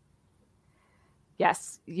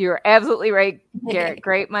 Yes, you're absolutely right, Garrett.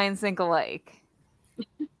 Great minds think alike.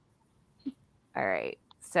 All right.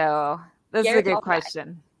 So this is a good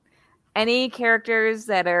question. Any characters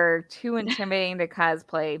that are too intimidating to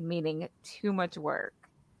cosplay, meaning too much work?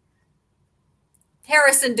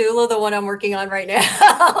 Harrison Dula, the one I'm working on right now.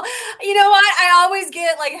 You know what? I always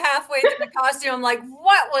get like halfway through the costume. I'm like,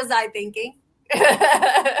 what was I thinking?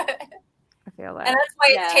 I feel that. And that's why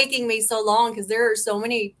it's taking me so long, because there are so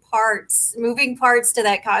many moving parts to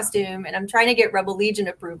that costume. And I'm trying to get Rebel Legion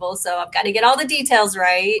approval. So I've got to get all the details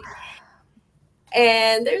right.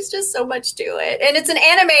 And there's just so much to it. And it's an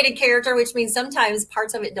animated character, which means sometimes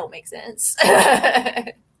parts of it don't make sense.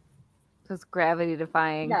 Those gravity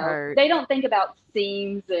defying parts. They don't think about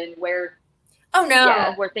seams and where. Oh no!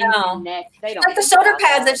 Yeah, where things connect. They don't. Like the shoulder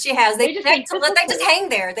pads that she has, they just hang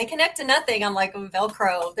there. They connect to nothing. I'm like,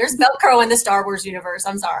 Velcro. There's Velcro in the Star Wars universe.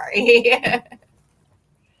 I'm sorry.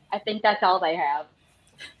 I think that's all they have.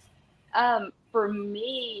 For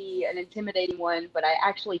me, an intimidating one, but I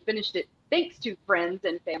actually finished it thanks to friends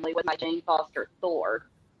and family, was my Jane Foster Thor,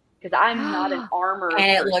 because I'm not an armor. And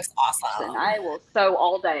it looks awesome. I will sew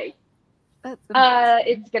all day.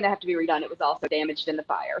 It's gonna have to be redone. It was also damaged in the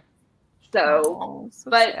fire. So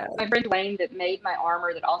sad. My friend Wayne that made my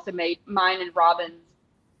armor, that also made mine and Robin's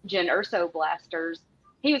Jyn Erso blasters,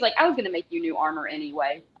 he was like, I was going to make you new armor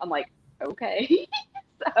anyway. I'm like, okay.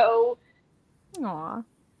 So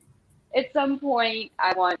at some point,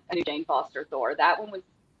 I want a new Jane Foster Thor. That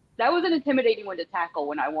was an intimidating one to tackle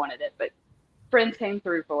when I wanted it, but friends came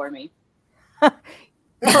through for me.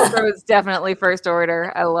 Velcro is definitely first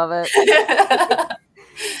order. I love it.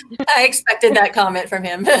 I expected that comment from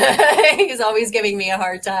him. He's always giving me a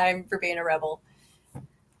hard time for being a rebel.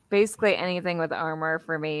 Basically anything with armor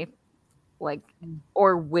for me,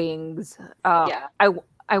 or wings.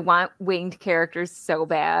 I want winged characters so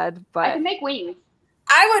bad, but I can make wings.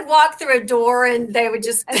 I would walk through a door and they would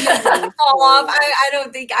just fall off.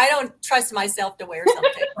 I don't trust myself to wear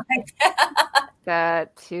something like that.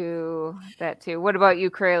 That too. What about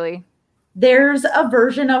you, Crayley? There's a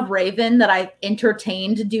version of Raven that I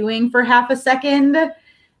entertained doing for half a second.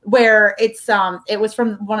 where it was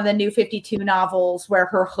from one of the New 52 novels where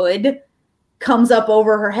her hood comes up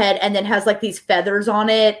over her head and then has like these feathers on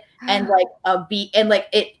it and like a beat, and like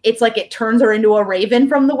it's like it turns her into a raven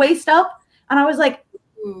from the waist up. And I was like,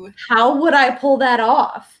 ooh, how would I pull that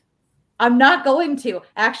off? I'm not going to.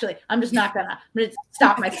 Actually, I'm just not gonna. I'm gonna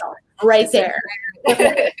stop myself right there.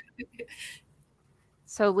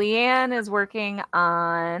 So Leanne is working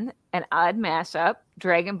on an odd mashup,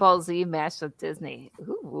 Dragon Ball Z mashed with Disney.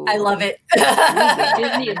 Ooh. I love it.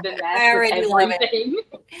 Disney has been mashed with everything.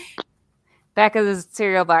 Back of the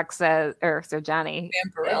cereal box says, or so Johnny.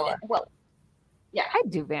 Vampirella. Well, yeah, I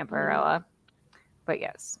do Vampirella, but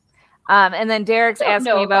yes. And then Derek's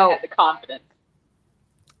asking me about I had the confidence.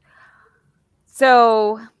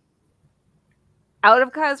 So, out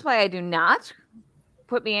of cosplay, I do not.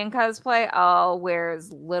 Put me in cosplay. I'll wear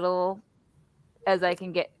as little as I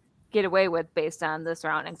can get away with based on the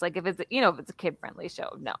surroundings. Like if it's if it's a kid friendly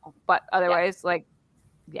show, no. But otherwise,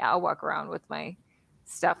 I'll walk around with my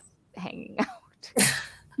stuff hanging out.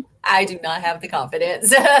 I do not have the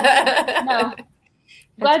confidence. No.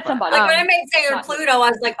 Glad somebody. Like when I made Sailor Pluto, I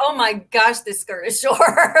was like, oh my gosh, this skirt is short.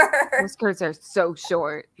 Those skirts are so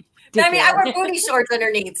short. I mean, I wear booty shorts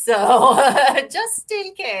underneath, so just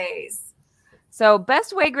in case. So,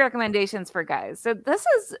 best wig recommendations for guys. So this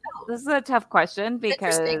is a tough question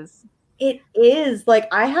because it is. Like,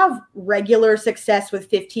 I have regular success with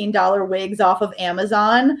 $15 wigs off of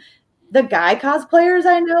Amazon. The guy cosplayers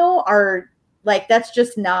I know are like, that's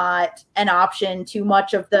just not an option. Too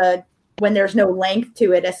much of when there's no length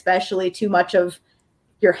to it, especially too much of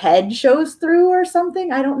your head shows through or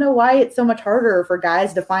something. I don't know why it's so much harder for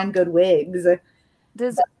guys to find good wigs.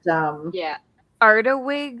 Yeah. Arda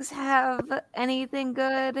wigs have anything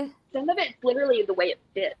good? Some of it's literally the way it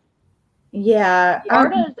fits. Yeah.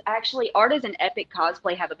 Arda's and Epic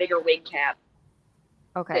Cosplay have a bigger wig cap.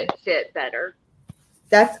 Okay. That fit better.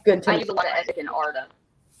 That's good to I use a lot of Epic and Arda.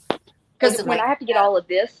 Because when I have to get all of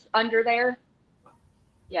this under there,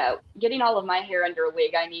 getting all of my hair under a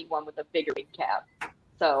wig, I need one with a bigger wig cap.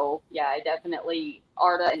 So, I definitely,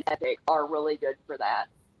 Arda and Epic are really good for that.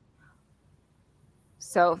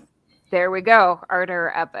 So, there we go. Arda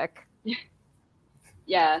or Epic.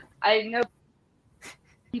 Yeah, I know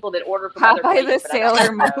people that order from Popeye other the places,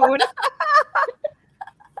 Sailor Moon.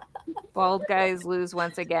 Bald guys lose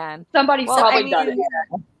once again. Somebody's probably done it.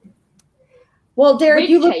 Well, Derek,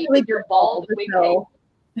 you look really you're bald.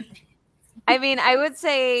 I mean, I would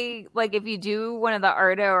say, like, if you do one of the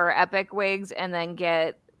Arda or Epic wigs and then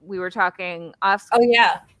we were talking off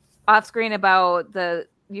screen about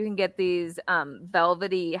you can get these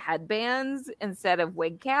velvety headbands instead of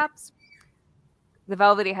wig caps. The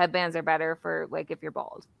velvety headbands are better for, like, if you're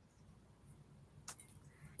bald.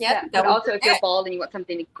 Yeah, but also if you're bald and you want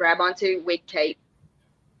something to grab onto, wig tape.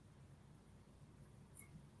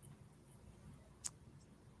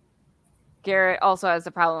 Garrett also has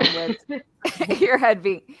a problem with your head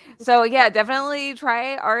being. So definitely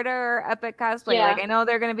try Arda or Epic Cosplay. Yeah. Like I know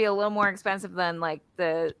they're going to be a little more expensive than like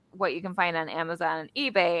what you can find on Amazon and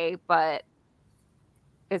eBay, but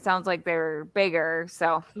it sounds like they're bigger.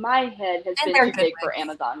 So my head has been too big for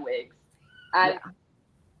Amazon wigs. I'm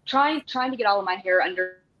trying to get all of my hair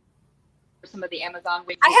under some of the Amazon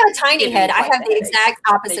wigs. I have a tiny head. I have the exact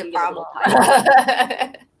opposite problem.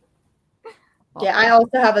 Yeah, I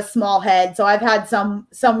also have a small head, so I've had some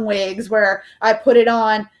wigs where I put it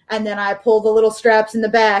on and then I pull the little straps in the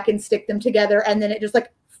back and stick them together, and then it just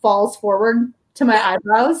like falls forward to my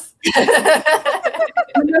eyebrows.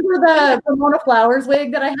 Remember the Mona Flowers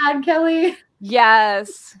wig that I had, Kelly?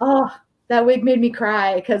 Yes. Oh, that wig made me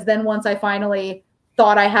cry because then once I finally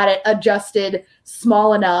thought I had it adjusted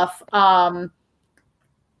small enough,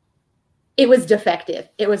 it was defective.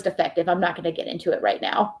 I'm not going to get into it right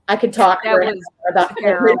now. I could talk about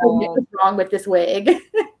what's wrong with this wig.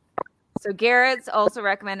 So Garrett's also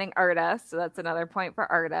recommending Arda. So that's another point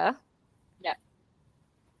for Arda. Yeah.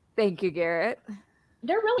 Thank you, Garrett.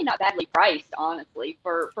 They're really not badly priced, honestly,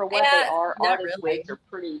 for what they are. Arda's wigs are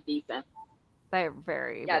pretty decent. They're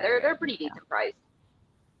very they're pretty decent priced.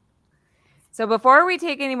 So before we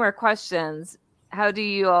take any more questions, how do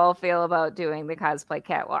you all feel about doing the cosplay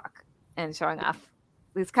catwalk and showing off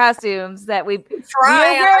these costumes that we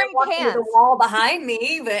wearing pants? The wall behind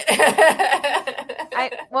me, but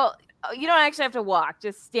you don't actually have to walk;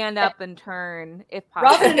 just stand up and turn if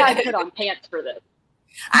possible. Robin and I put on pants for this.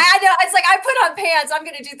 I know. It's like I put on pants. I'm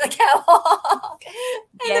going to do the catwalk,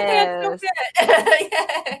 and the pants don't fit.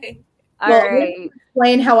 Yay! All right.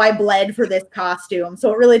 Explain how I bled for this costume,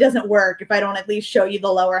 so it really doesn't work if I don't at least show you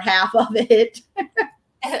the lower half of it.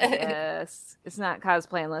 Yes, it's not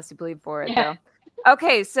cosplay unless you bleed for it, though.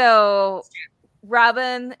 Okay, so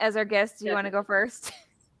Robin, as our guest, do you want to go first?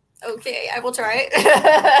 Okay, I will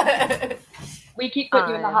try. We keep putting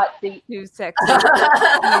you in the hot seat. Too sexy for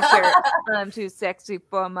my shirt. I'm too sexy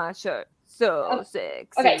for my shirt. So sexy,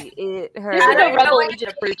 Okay. it This hurts. is a revolution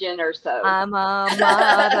of Bridget or so. I'm a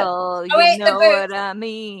model, wait, you the know boots. what I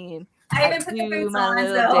mean. I haven't put the do boots my on,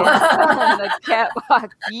 little so. dance on the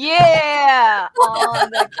catwalk. Yeah, on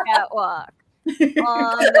the catwalk.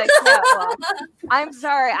 On the catwalk. I'm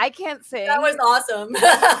sorry, I can't sing. That was awesome.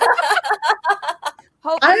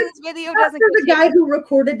 Hopefully this video Not doesn't sure the get guy who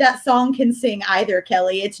recorded that song can sing either,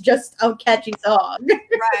 Kelly. It's just a catchy song.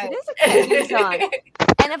 Right. It is a catchy song.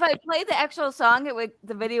 And if I play the actual song,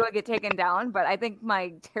 the video would get taken down. But I think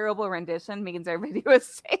my terrible rendition means our video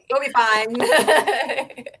is safe. We'll be fine.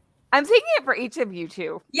 I'm singing it for each of you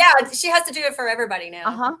too. Yeah, she has to do it for everybody now.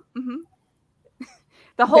 Uh-huh. Mm-hmm.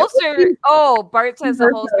 The holster. Oh, Bart says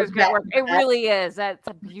the holster is great work. It really is. That's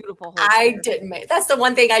a beautiful holster. I didn't make. That's the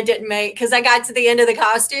one thing I didn't make because I got to the end of the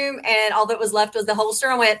costume and all that was left was the holster.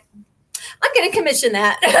 I went, I'm going to commission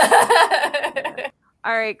that.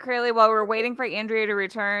 All right, Curly, while we're waiting for Andrea to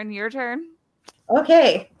return, your turn.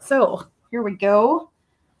 Okay, so here we go.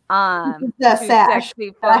 Too sash.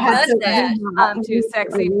 sexy for my sash. I'm too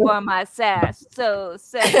sexy for my sash. So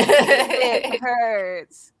sexy it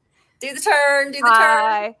hurts. Do the turn.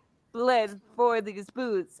 I bled for these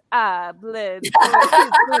boots. I bled for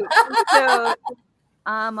these boots. So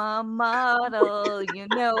I'm a model. You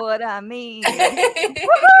know what I mean.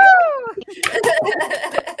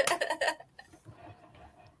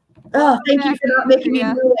 Oh, thank you for not making me do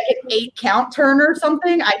like an 8-count turn or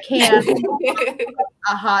something. I can't.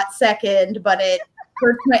 A hot second, but it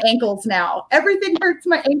hurts my ankles now. Everything hurts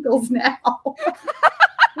my ankles now.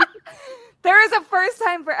 There is a first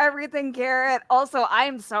time for everything, Garrett. Also,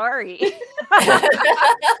 I'm sorry. Last,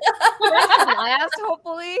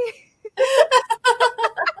 hopefully.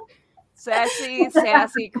 Sassy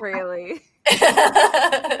Crayley.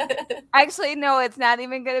 Actually, no, it's not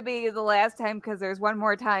even going to be the last time because there's one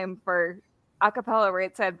more time for acapella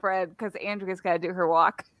Right Said Fred because Andrea's got to do her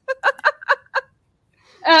walk.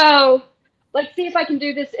 Oh, let's see if I can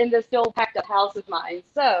do this in the still packed up house of mine.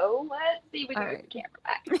 So let's see if we can move the camera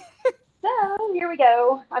back. So here we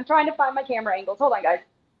go. I'm trying to find my camera angles. Hold on, guys.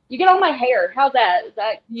 You get all my hair. How's that? Is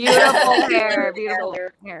that beautiful hair? Beautiful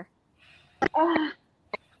hair.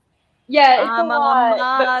 Yeah, it's I'm a lot.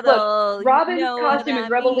 Model, but look, Robin's costume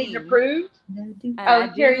is Rebel Legion approved. Oh,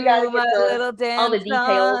 here you guys get all the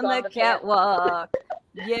details on the catwalk.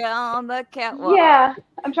 Yeah, on the catwalk. Yeah,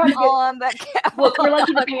 I'm trying to get on the catwalk. Look, we're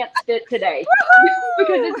lucky the pants fit today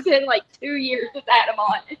because it's been like 2 years since I had them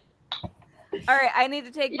on. All right, I need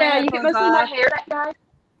to take my headphones headphones off. off. My hair, guys.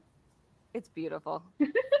 It's beautiful.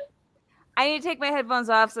 I need to take my headphones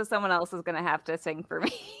off, so someone else is going to have to sing for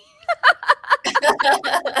me.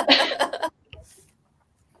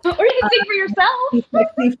 Or you can sing for yourself. Too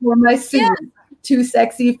sexy for my suit. Yeah. Too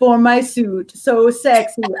sexy for my suit. So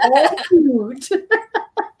sexy, all cute.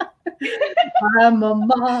 I'm a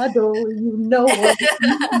model, you know what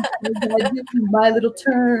I do my little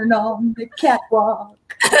turn on the catwalk.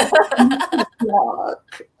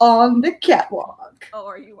 On the catwalk. Oh,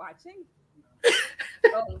 are you watching?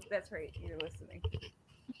 Oh, that's right. You're listening.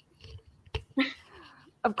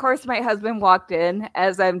 Of course, my husband walked in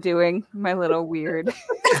as I'm doing my little weird.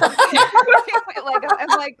 I'm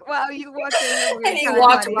like, wow, you walked in. And he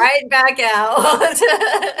walked right back out.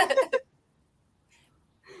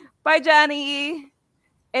 Bye, Johnny.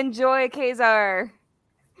 Enjoy, Kazar.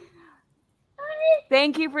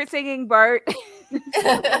 Thank you for singing, Bart.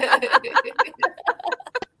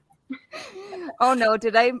 Oh no,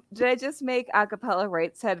 did I just make acapella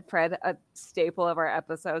Right Said Fred a staple of our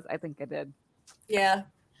episodes? I think I did. Yeah.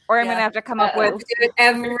 Or I'm gonna have to come up with do it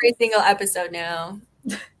every single episode now.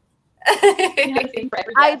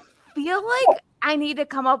 I feel like I need to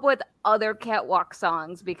come up with other catwalk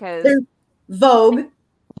songs because there's Vogue.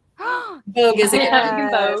 Vogue is a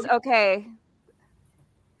good Vogue. Okay.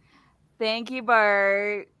 Thank you,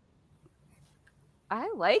 Bart.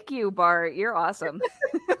 I like you, Bart. You're awesome.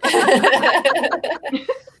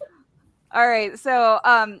 All right, so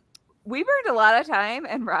we burned a lot of time,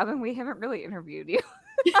 and Robin, we haven't really interviewed you.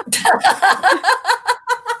 We're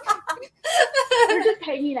just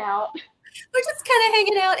hanging out. We're just kind of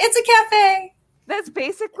hanging out. It's a cafe. That's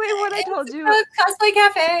basically what I told you. Cosplay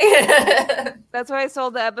cafe. That's what I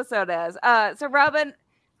sold the episode as. So, Robin,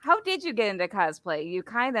 how did you get into cosplay? You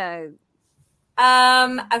kind of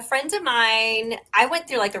A friend of mine, I went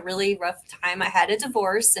through like a really rough time. I had a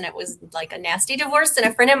divorce and it was like a nasty divorce. And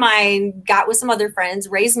a friend of mine got with some other friends,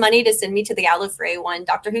 raised money to send me to the Gallifrey one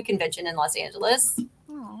Doctor Who convention in Los Angeles.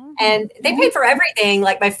 Aww. And they paid for everything,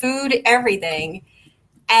 like my food, everything.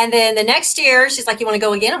 And then the next year she's like, you want to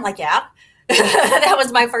go again? I'm like, yeah. That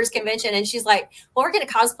was my first convention. And she's like, well, we're going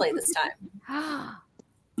to cosplay this time.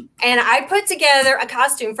 And I put together a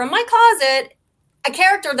costume from my closet, a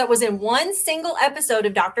character that was in one single episode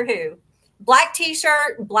of Doctor Who. Black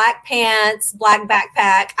t-shirt, black pants, black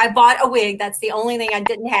backpack. I bought a wig. That's the only thing I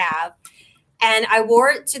didn't have. And I wore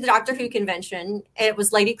it to the Doctor Who convention. It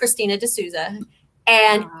was Lady Christina D'Souza.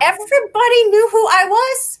 And everybody knew who I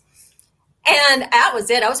was. And that was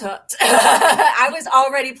it. I was hooked. I was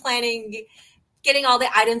already planning getting all the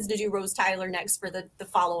items to do Rose Tyler next for the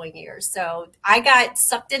following year. So I got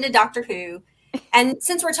sucked into Doctor Who. And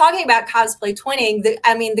since we're talking about cosplay twinning,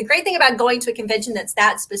 the great thing about going to a convention that's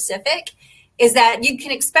that specific is that you can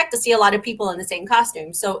expect to see a lot of people in the same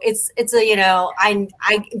costume. So it's a, you know, I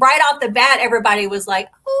right off the bat, everybody was like,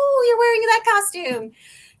 oh, you're wearing that costume.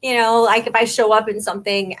 You know, like if I show up in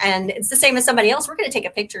something and it's the same as somebody else, we're going to take a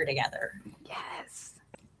picture together. Yes.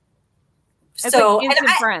 It's so like instant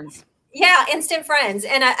friends. Yeah, instant friends.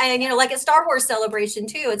 And I you know, like at Star Wars Celebration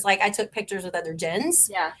too, it's like I took pictures with other Jens,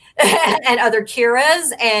 yeah, and other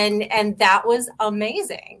Kiras, and that was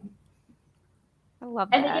amazing. I love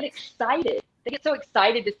that. And they get excited. They get so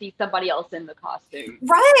excited to see somebody else in the costume.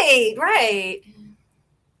 Right.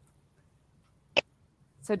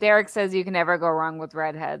 So Derek says you can never go wrong with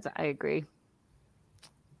redheads. I agree.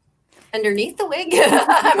 Underneath the wig,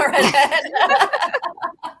 I'm a redhead.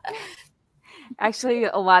 Actually,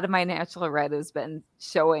 a lot of my natural red has been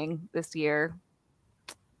showing this year.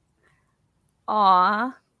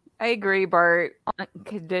 Aw, I agree, Bart.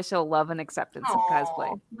 Unconditional love and acceptance of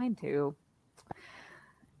cosplay. Mine too.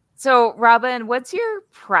 So, Robin, what's your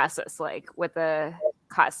process like with a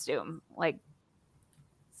costume? Like,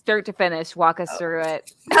 start to finish, walk us through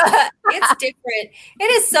it. It's different.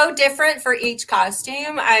 It is so different for each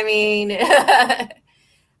costume. I mean,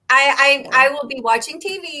 I will be watching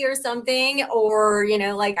TV or something, or, you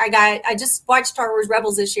know, like I just watched Star Wars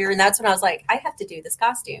Rebels this year, and that's when I was like, I have to do this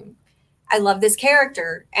costume. I love this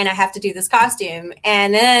character and I have to do this costume.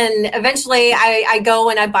 And then eventually I go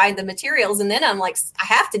and I buy the materials, and then I'm like, I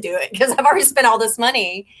have to do it because I've already spent all this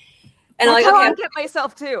money. And that's I'm like, okay, I get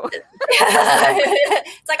myself too.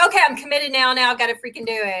 It's like, okay, I'm committed now. I've got to freaking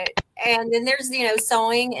do it. And then there's, you know,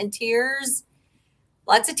 sewing and tears,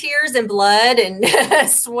 lots of tears and blood and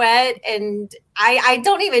sweat. And I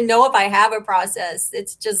don't even know if I have a process.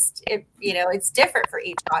 It's just, you know, it's different for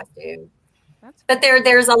each costume. But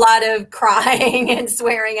there's a lot of crying and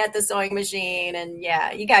swearing at the sewing machine. And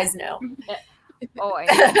yeah, you guys know. Oh, I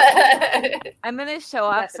know. I'm going to show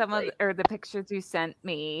off some of the pictures you sent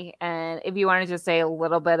me. And if you want to just say a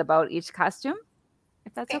little bit about each costume,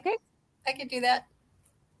 if that's okay. I could do that.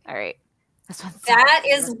 All right. That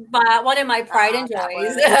is one of my pride and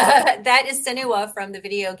joys. That is Senua from the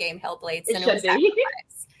video game Hellblade. Senua's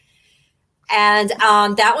Sacrifice. And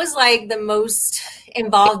that was like the most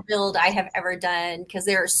involved build I have ever done, because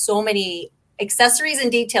there are so many accessories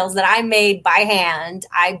and details that I made by hand.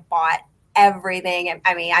 I bought everything.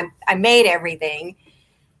 I mean, I made everything.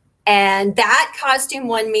 And that costume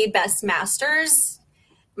won me Best Masters,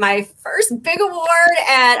 my first big award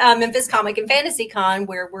at Memphis Comic and Fantasy Con,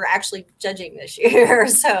 where we're actually judging this year.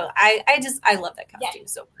 So I love that costume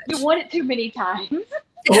so much. You won it too many times.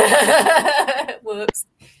 Whoops.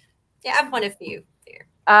 Yeah, I've won a few there.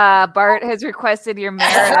 Bart has requested your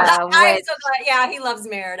Merida. I'm so glad. Yeah, he loves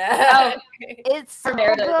Merida. Oh, it's so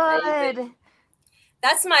good.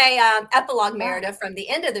 That's my epilogue Merida from the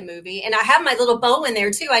end of the movie. And I have my little bow in there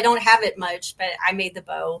too. I don't have it much, but I made the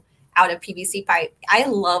bow out of PVC pipe. I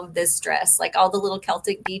love this dress, like all the little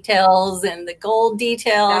Celtic details and the gold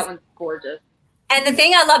details. That one's gorgeous. And the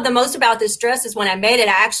thing I love the most about this dress is when I made it,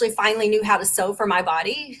 I actually finally knew how to sew for my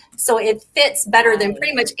body. So it fits better than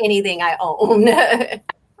pretty much anything I own.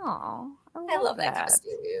 Oh, I love that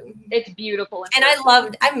costume. It's beautiful. And I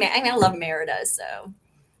love Merida, so.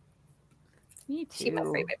 Me too. She's my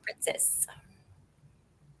favorite princess.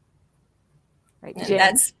 Right, Jen. Jen.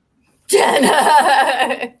 That's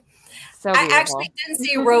Jen. So I actually didn't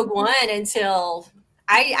see Rogue One until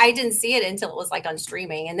I didn't see it until it was like on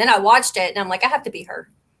streaming, and then I watched it and I'm like, I have to be her.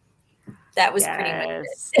 That was pretty much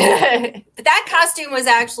it. But that costume was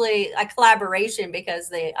actually a collaboration, because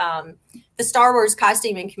the Star Wars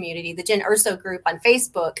costuming community, the Jen Urso group on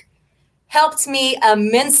Facebook, helped me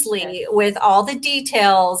immensely with all the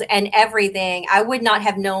details and everything. I would not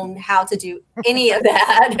have known how to do any of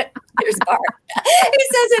that There's Bart. He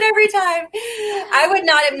says it every time. I would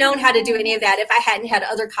not have known how to do any of that if I hadn't had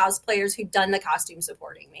other cosplayers who'd done the costume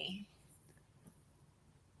supporting me.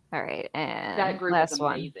 All right, and That group last is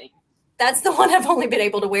one. amazing. That's the one I've only been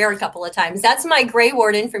able to wear a couple of times. That's my Grey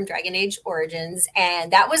Warden from Dragon Age Origins,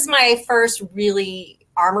 and that was my first real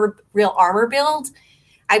armor build.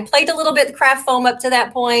 I played a little bit of craft foam up to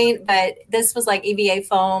that point, but this was like EVA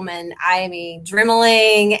foam, and I mean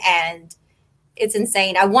dremeling, and it's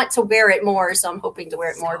insane. I want to wear it more, so I'm hoping to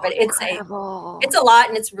wear it more. But it's a lot,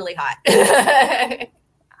 and it's really hot. It's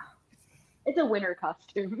a winter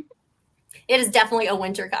costume. It is definitely a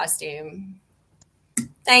winter costume.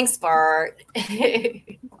 Thanks, Bart.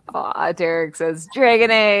 Aw, Derek says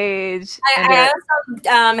Dragon Age. I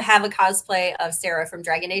also have a cosplay of Sarah from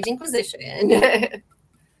Dragon Age Inquisition.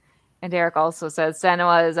 And Derek also says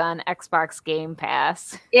Senua is on Xbox Game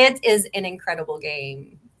Pass. It is an incredible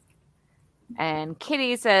game. And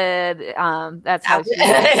Kitty said that's how she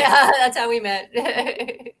yeah, that's how we met.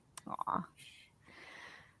 Aw.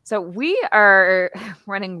 So we are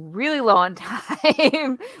running really low on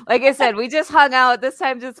time. Like I said, we just hung out. This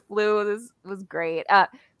time just flew. This was great.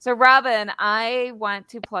 So Robin, I want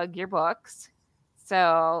to plug your books.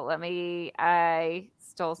 So I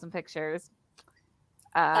stole some pictures.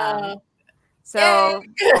 So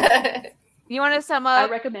you want to sum I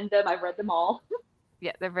up? recommend them. I've read them all.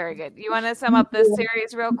 Yeah, they're very good. You want to sum up this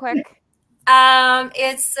series real quick?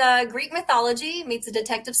 It's Greek mythology meets a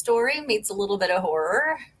detective story, meets a little bit of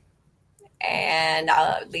horror. And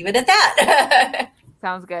I'll leave it at that.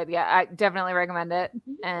 Sounds good. Yeah, I definitely recommend it.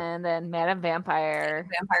 And then Madame Vampire.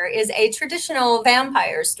 Vampire is a traditional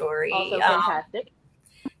vampire story. Also fantastic.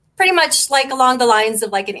 Pretty much like along the lines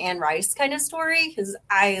of like an Anne Rice kind of story, because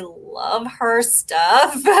I love her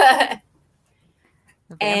stuff.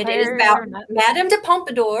 And it is about Madame de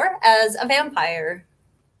Pompadour as a vampire.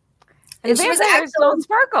 And she was actually don't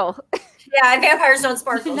sparkle. Yeah, vampires don't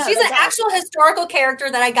sparkle. No, She's an don't. actual historical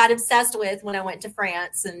character that I got obsessed with when I went to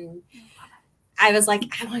France, and I was like,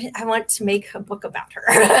 I want to make a book about her.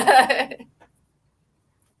 I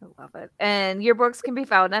love it. And your books can be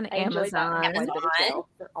found on Amazon.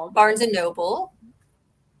 Barnes and Noble,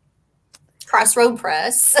 Crossroad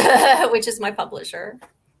Press, which is my publisher.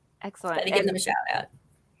 Excellent. Got to give them a shout out.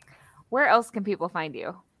 Where else can people find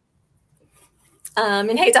you?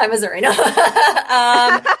 In Haytime, Missouri. No.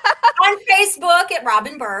 On Facebook at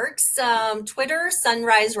Robin Burks, Twitter,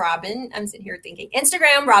 Sunrise Robin. I'm sitting here thinking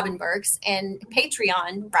Instagram, Robin Burks, and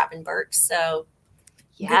Patreon, Robin Burks. So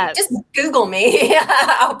yeah, just Google me.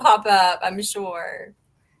 I'll pop up, I'm sure.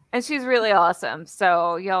 And she's really awesome.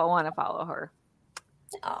 So y'all want to follow her.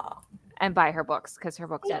 Oh. And buy her books because her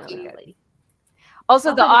books are really good.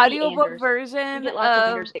 Also, the audiobook version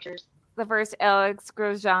of the first Alex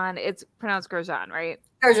Grosjean, it's pronounced Grosjean, right?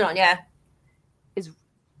 Grosjean, yeah. Is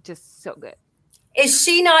just so good. Is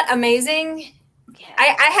she not amazing? Yeah.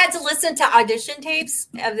 I had to listen to audition tapes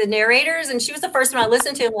of the narrators, and she was the first one I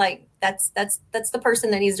listened to. I'm like, that's the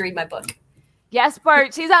person that needs to read my book. Yes,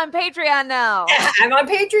 Bart, she's on Patreon now. I'm on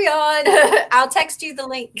Patreon. I'll text you the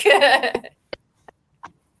link.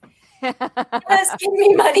 Yes, give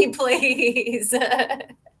me money, please.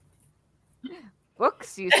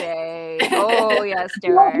 Books, you say? Oh, yes,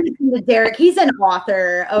 Derek. Derek, he's an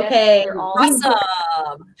author. Okay, yes,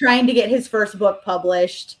 awesome. Trying to get his first book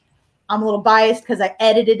published. I'm a little biased because I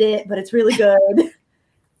edited it, but it's really good.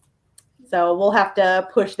 So we'll have to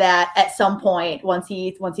push that at some point once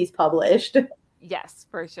he's published. Yes,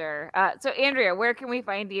 for sure. So Andrea, where can we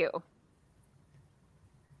find you?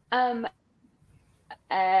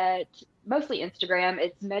 At mostly Instagram.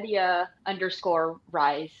 It's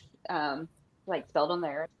media_rise, like spelled on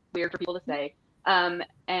there. It's weird for people to say. And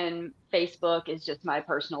Facebook is just my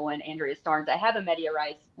personal one, Andrea Starnes. I have a Media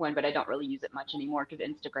Rise one, but I don't really use it much anymore because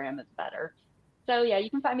Instagram is better. So yeah, you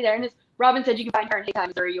can find me there. And as Robin said, you can find her in Haytime,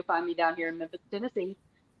 Missouri. You'll find me down here in Memphis, Tennessee.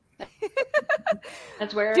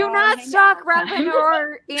 That's where. Do not stalk Robin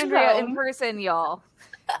or Andrea in person, y'all.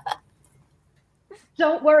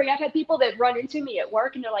 Don't worry. I've had people that run into me at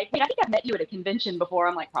work and they're like, "Wait, I think I've met you at a convention before."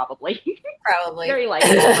 I'm like, "Probably." Very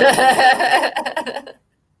likely.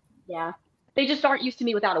 Yeah. They just aren't used to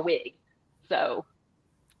me without a wig. So,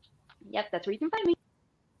 yep, that's where you can find me.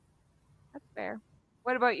 That's fair.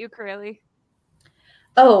 What about you, Curly?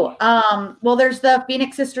 Oh, well, there's the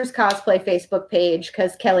Phoenix Sisters Cosplay Facebook page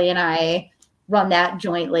because Kelly and I run that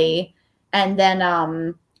jointly. And then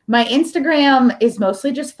my Instagram is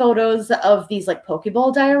mostly just photos of these like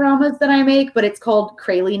Pokeball dioramas that I make, but it's called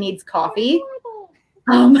Krayley Needs Coffee.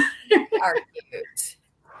 Are cute.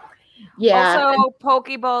 Yeah. Also,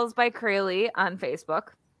 Pokeballs by Krayley on Facebook.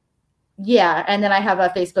 Yeah, and then I have a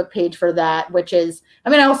Facebook page for that, which is, I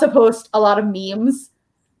mean, I also post a lot of memes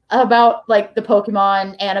about like the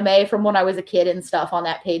Pokemon anime from when I was a kid and stuff on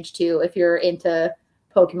that page too, if you're into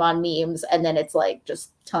Pokemon memes. And then it's like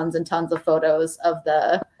just tons and tons of photos of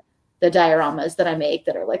the dioramas that I make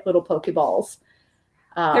that are like little Pokeballs.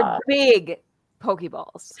 They're big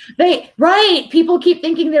Pokeballs. Right. People keep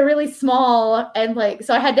thinking they're really small. And like,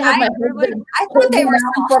 so I had to have my husband. I thought they were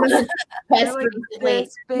small. They're like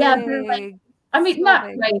this big. Yeah, they're like, I mean, so not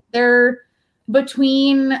big. right. They're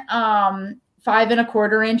between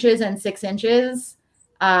 5¼ inches and 6 inches.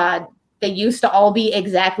 They used to all be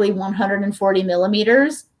exactly 140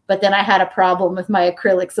 millimeters, but then I had a problem with my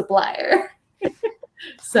acrylic supplier.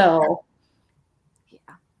 So,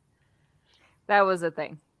 yeah, that was a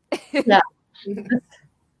thing. Yeah,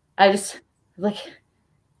 I just like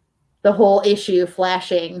the whole issue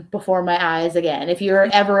flashing before my eyes again. If you're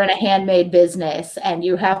ever in a handmade business and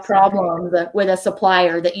you have problems with a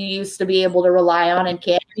supplier that you used to be able to rely on and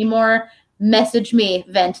can't anymore, message me,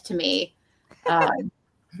 vent to me.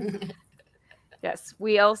 Yes,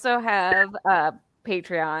 we also have a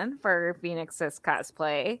Patreon for Phoenix Sis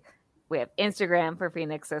Cosplay. We have Instagram for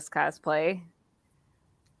Phoenix Sis Cosplay.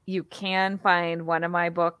 You can find one of my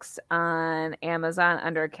books on Amazon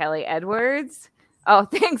under Kelly Edwards. Oh,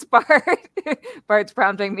 thanks, Bart. Bart's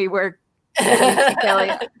prompting me where Kelly.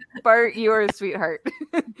 Bart, you are a sweetheart.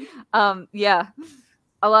 Yeah,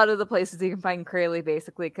 a lot of the places you can find Crayley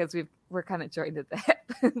basically because we're kind of joined at the hip.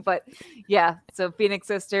 But yeah, so Phoenix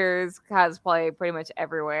Sisters cosplay pretty much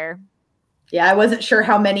everywhere. Yeah, I wasn't sure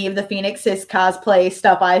how many of the Phoenix Sis cosplay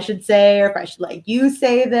stuff I should say, or if I should let you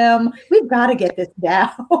say them. We've got to get this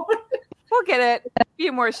down. We'll get it. A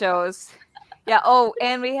few more shows. Yeah. Oh,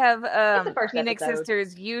 and we have Phoenix episode.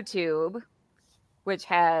 Sisters YouTube, which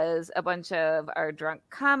has a bunch of our drunk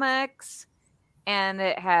comics, and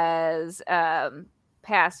it has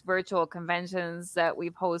past virtual conventions that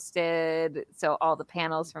we've hosted. So all the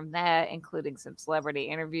panels from that, including some celebrity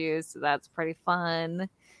interviews. So that's pretty fun.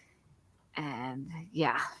 And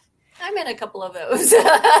yeah, I'm in a couple of those.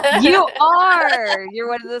 you are. You're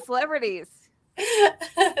one of the celebrities.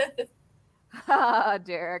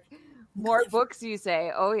 Derek. More books, you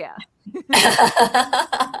say? Oh yeah.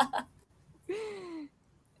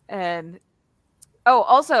 And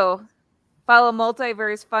also follow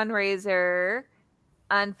Multiverse Fundraiser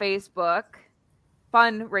on Facebook.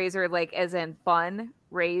 Fundraiser, like as in fun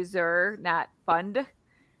raiser, not fund,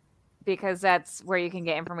 because that's where you can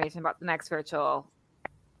get information about the next virtual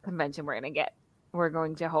convention we're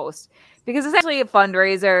going to host, because it's actually a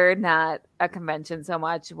fundraiser, not a convention so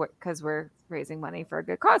much, because we're raising money for a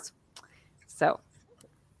good cause. So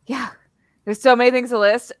yeah, there's so many things to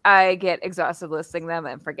list. I get exhausted listing them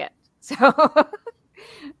and forget. So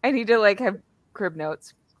I need to like have crib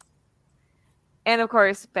notes. And of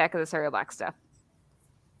course, Back of the Cereal Box stuff.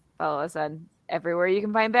 Follow us on everywhere you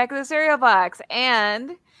can find Back of the Cereal Box.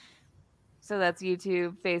 And so that's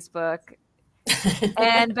YouTube, Facebook.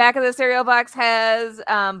 And Back of the Cereal Box has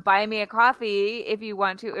buy me a coffee if you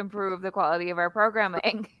want to improve the quality of our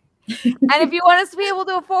programming. And if you want us to be able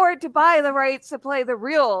to afford to buy the rights to play the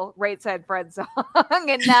real Right Said Fred song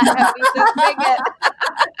and not have me just sing it,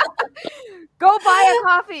 go buy a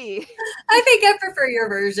coffee. I think I prefer your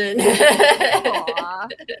version. Aww.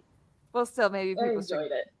 Well, still, maybe I people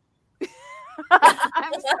enjoyed it.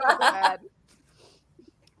 I'm so glad.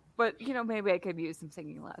 But, maybe I could use some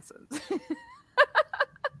singing lessons.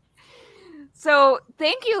 So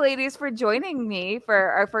thank you, ladies, for joining me for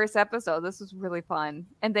our first episode. This was really fun.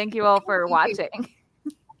 And thank you all for watching.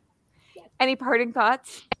 Any parting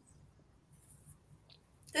thoughts?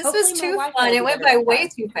 This was too fun. It went by way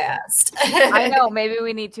too fast. I know. Maybe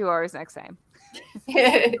we need 2 hours next time.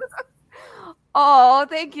 Oh,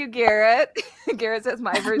 thank you, Garrett. Garrett says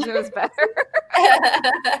my version was better.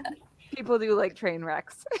 People do like train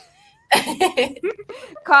wrecks.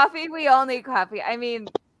 Coffee. We all need coffee. I mean,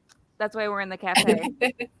 that's why we're in the cafe.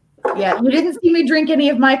 Yeah, you didn't see me drink any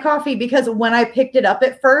of my coffee because when I picked it up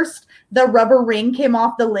at first, the rubber ring came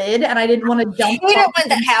off the lid and I didn't want to dump it. I hate it when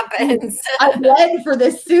that happens. I bled for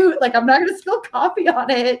this suit. Like, I'm not going to spill coffee on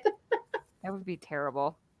it. That would be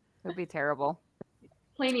terrible. It would be terrible.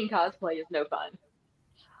 Cleaning cosplay is no fun.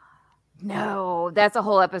 No, that's a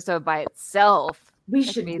whole episode by itself. We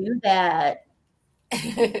should do that.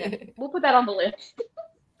 We'll put that on the list.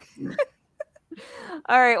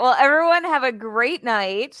 All right. Well, everyone have a great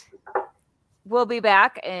night. We'll be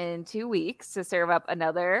back in 2 weeks to serve up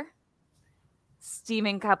another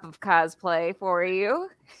steaming cup of cosplay for you.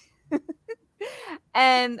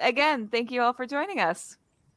 And again, thank you all for joining us.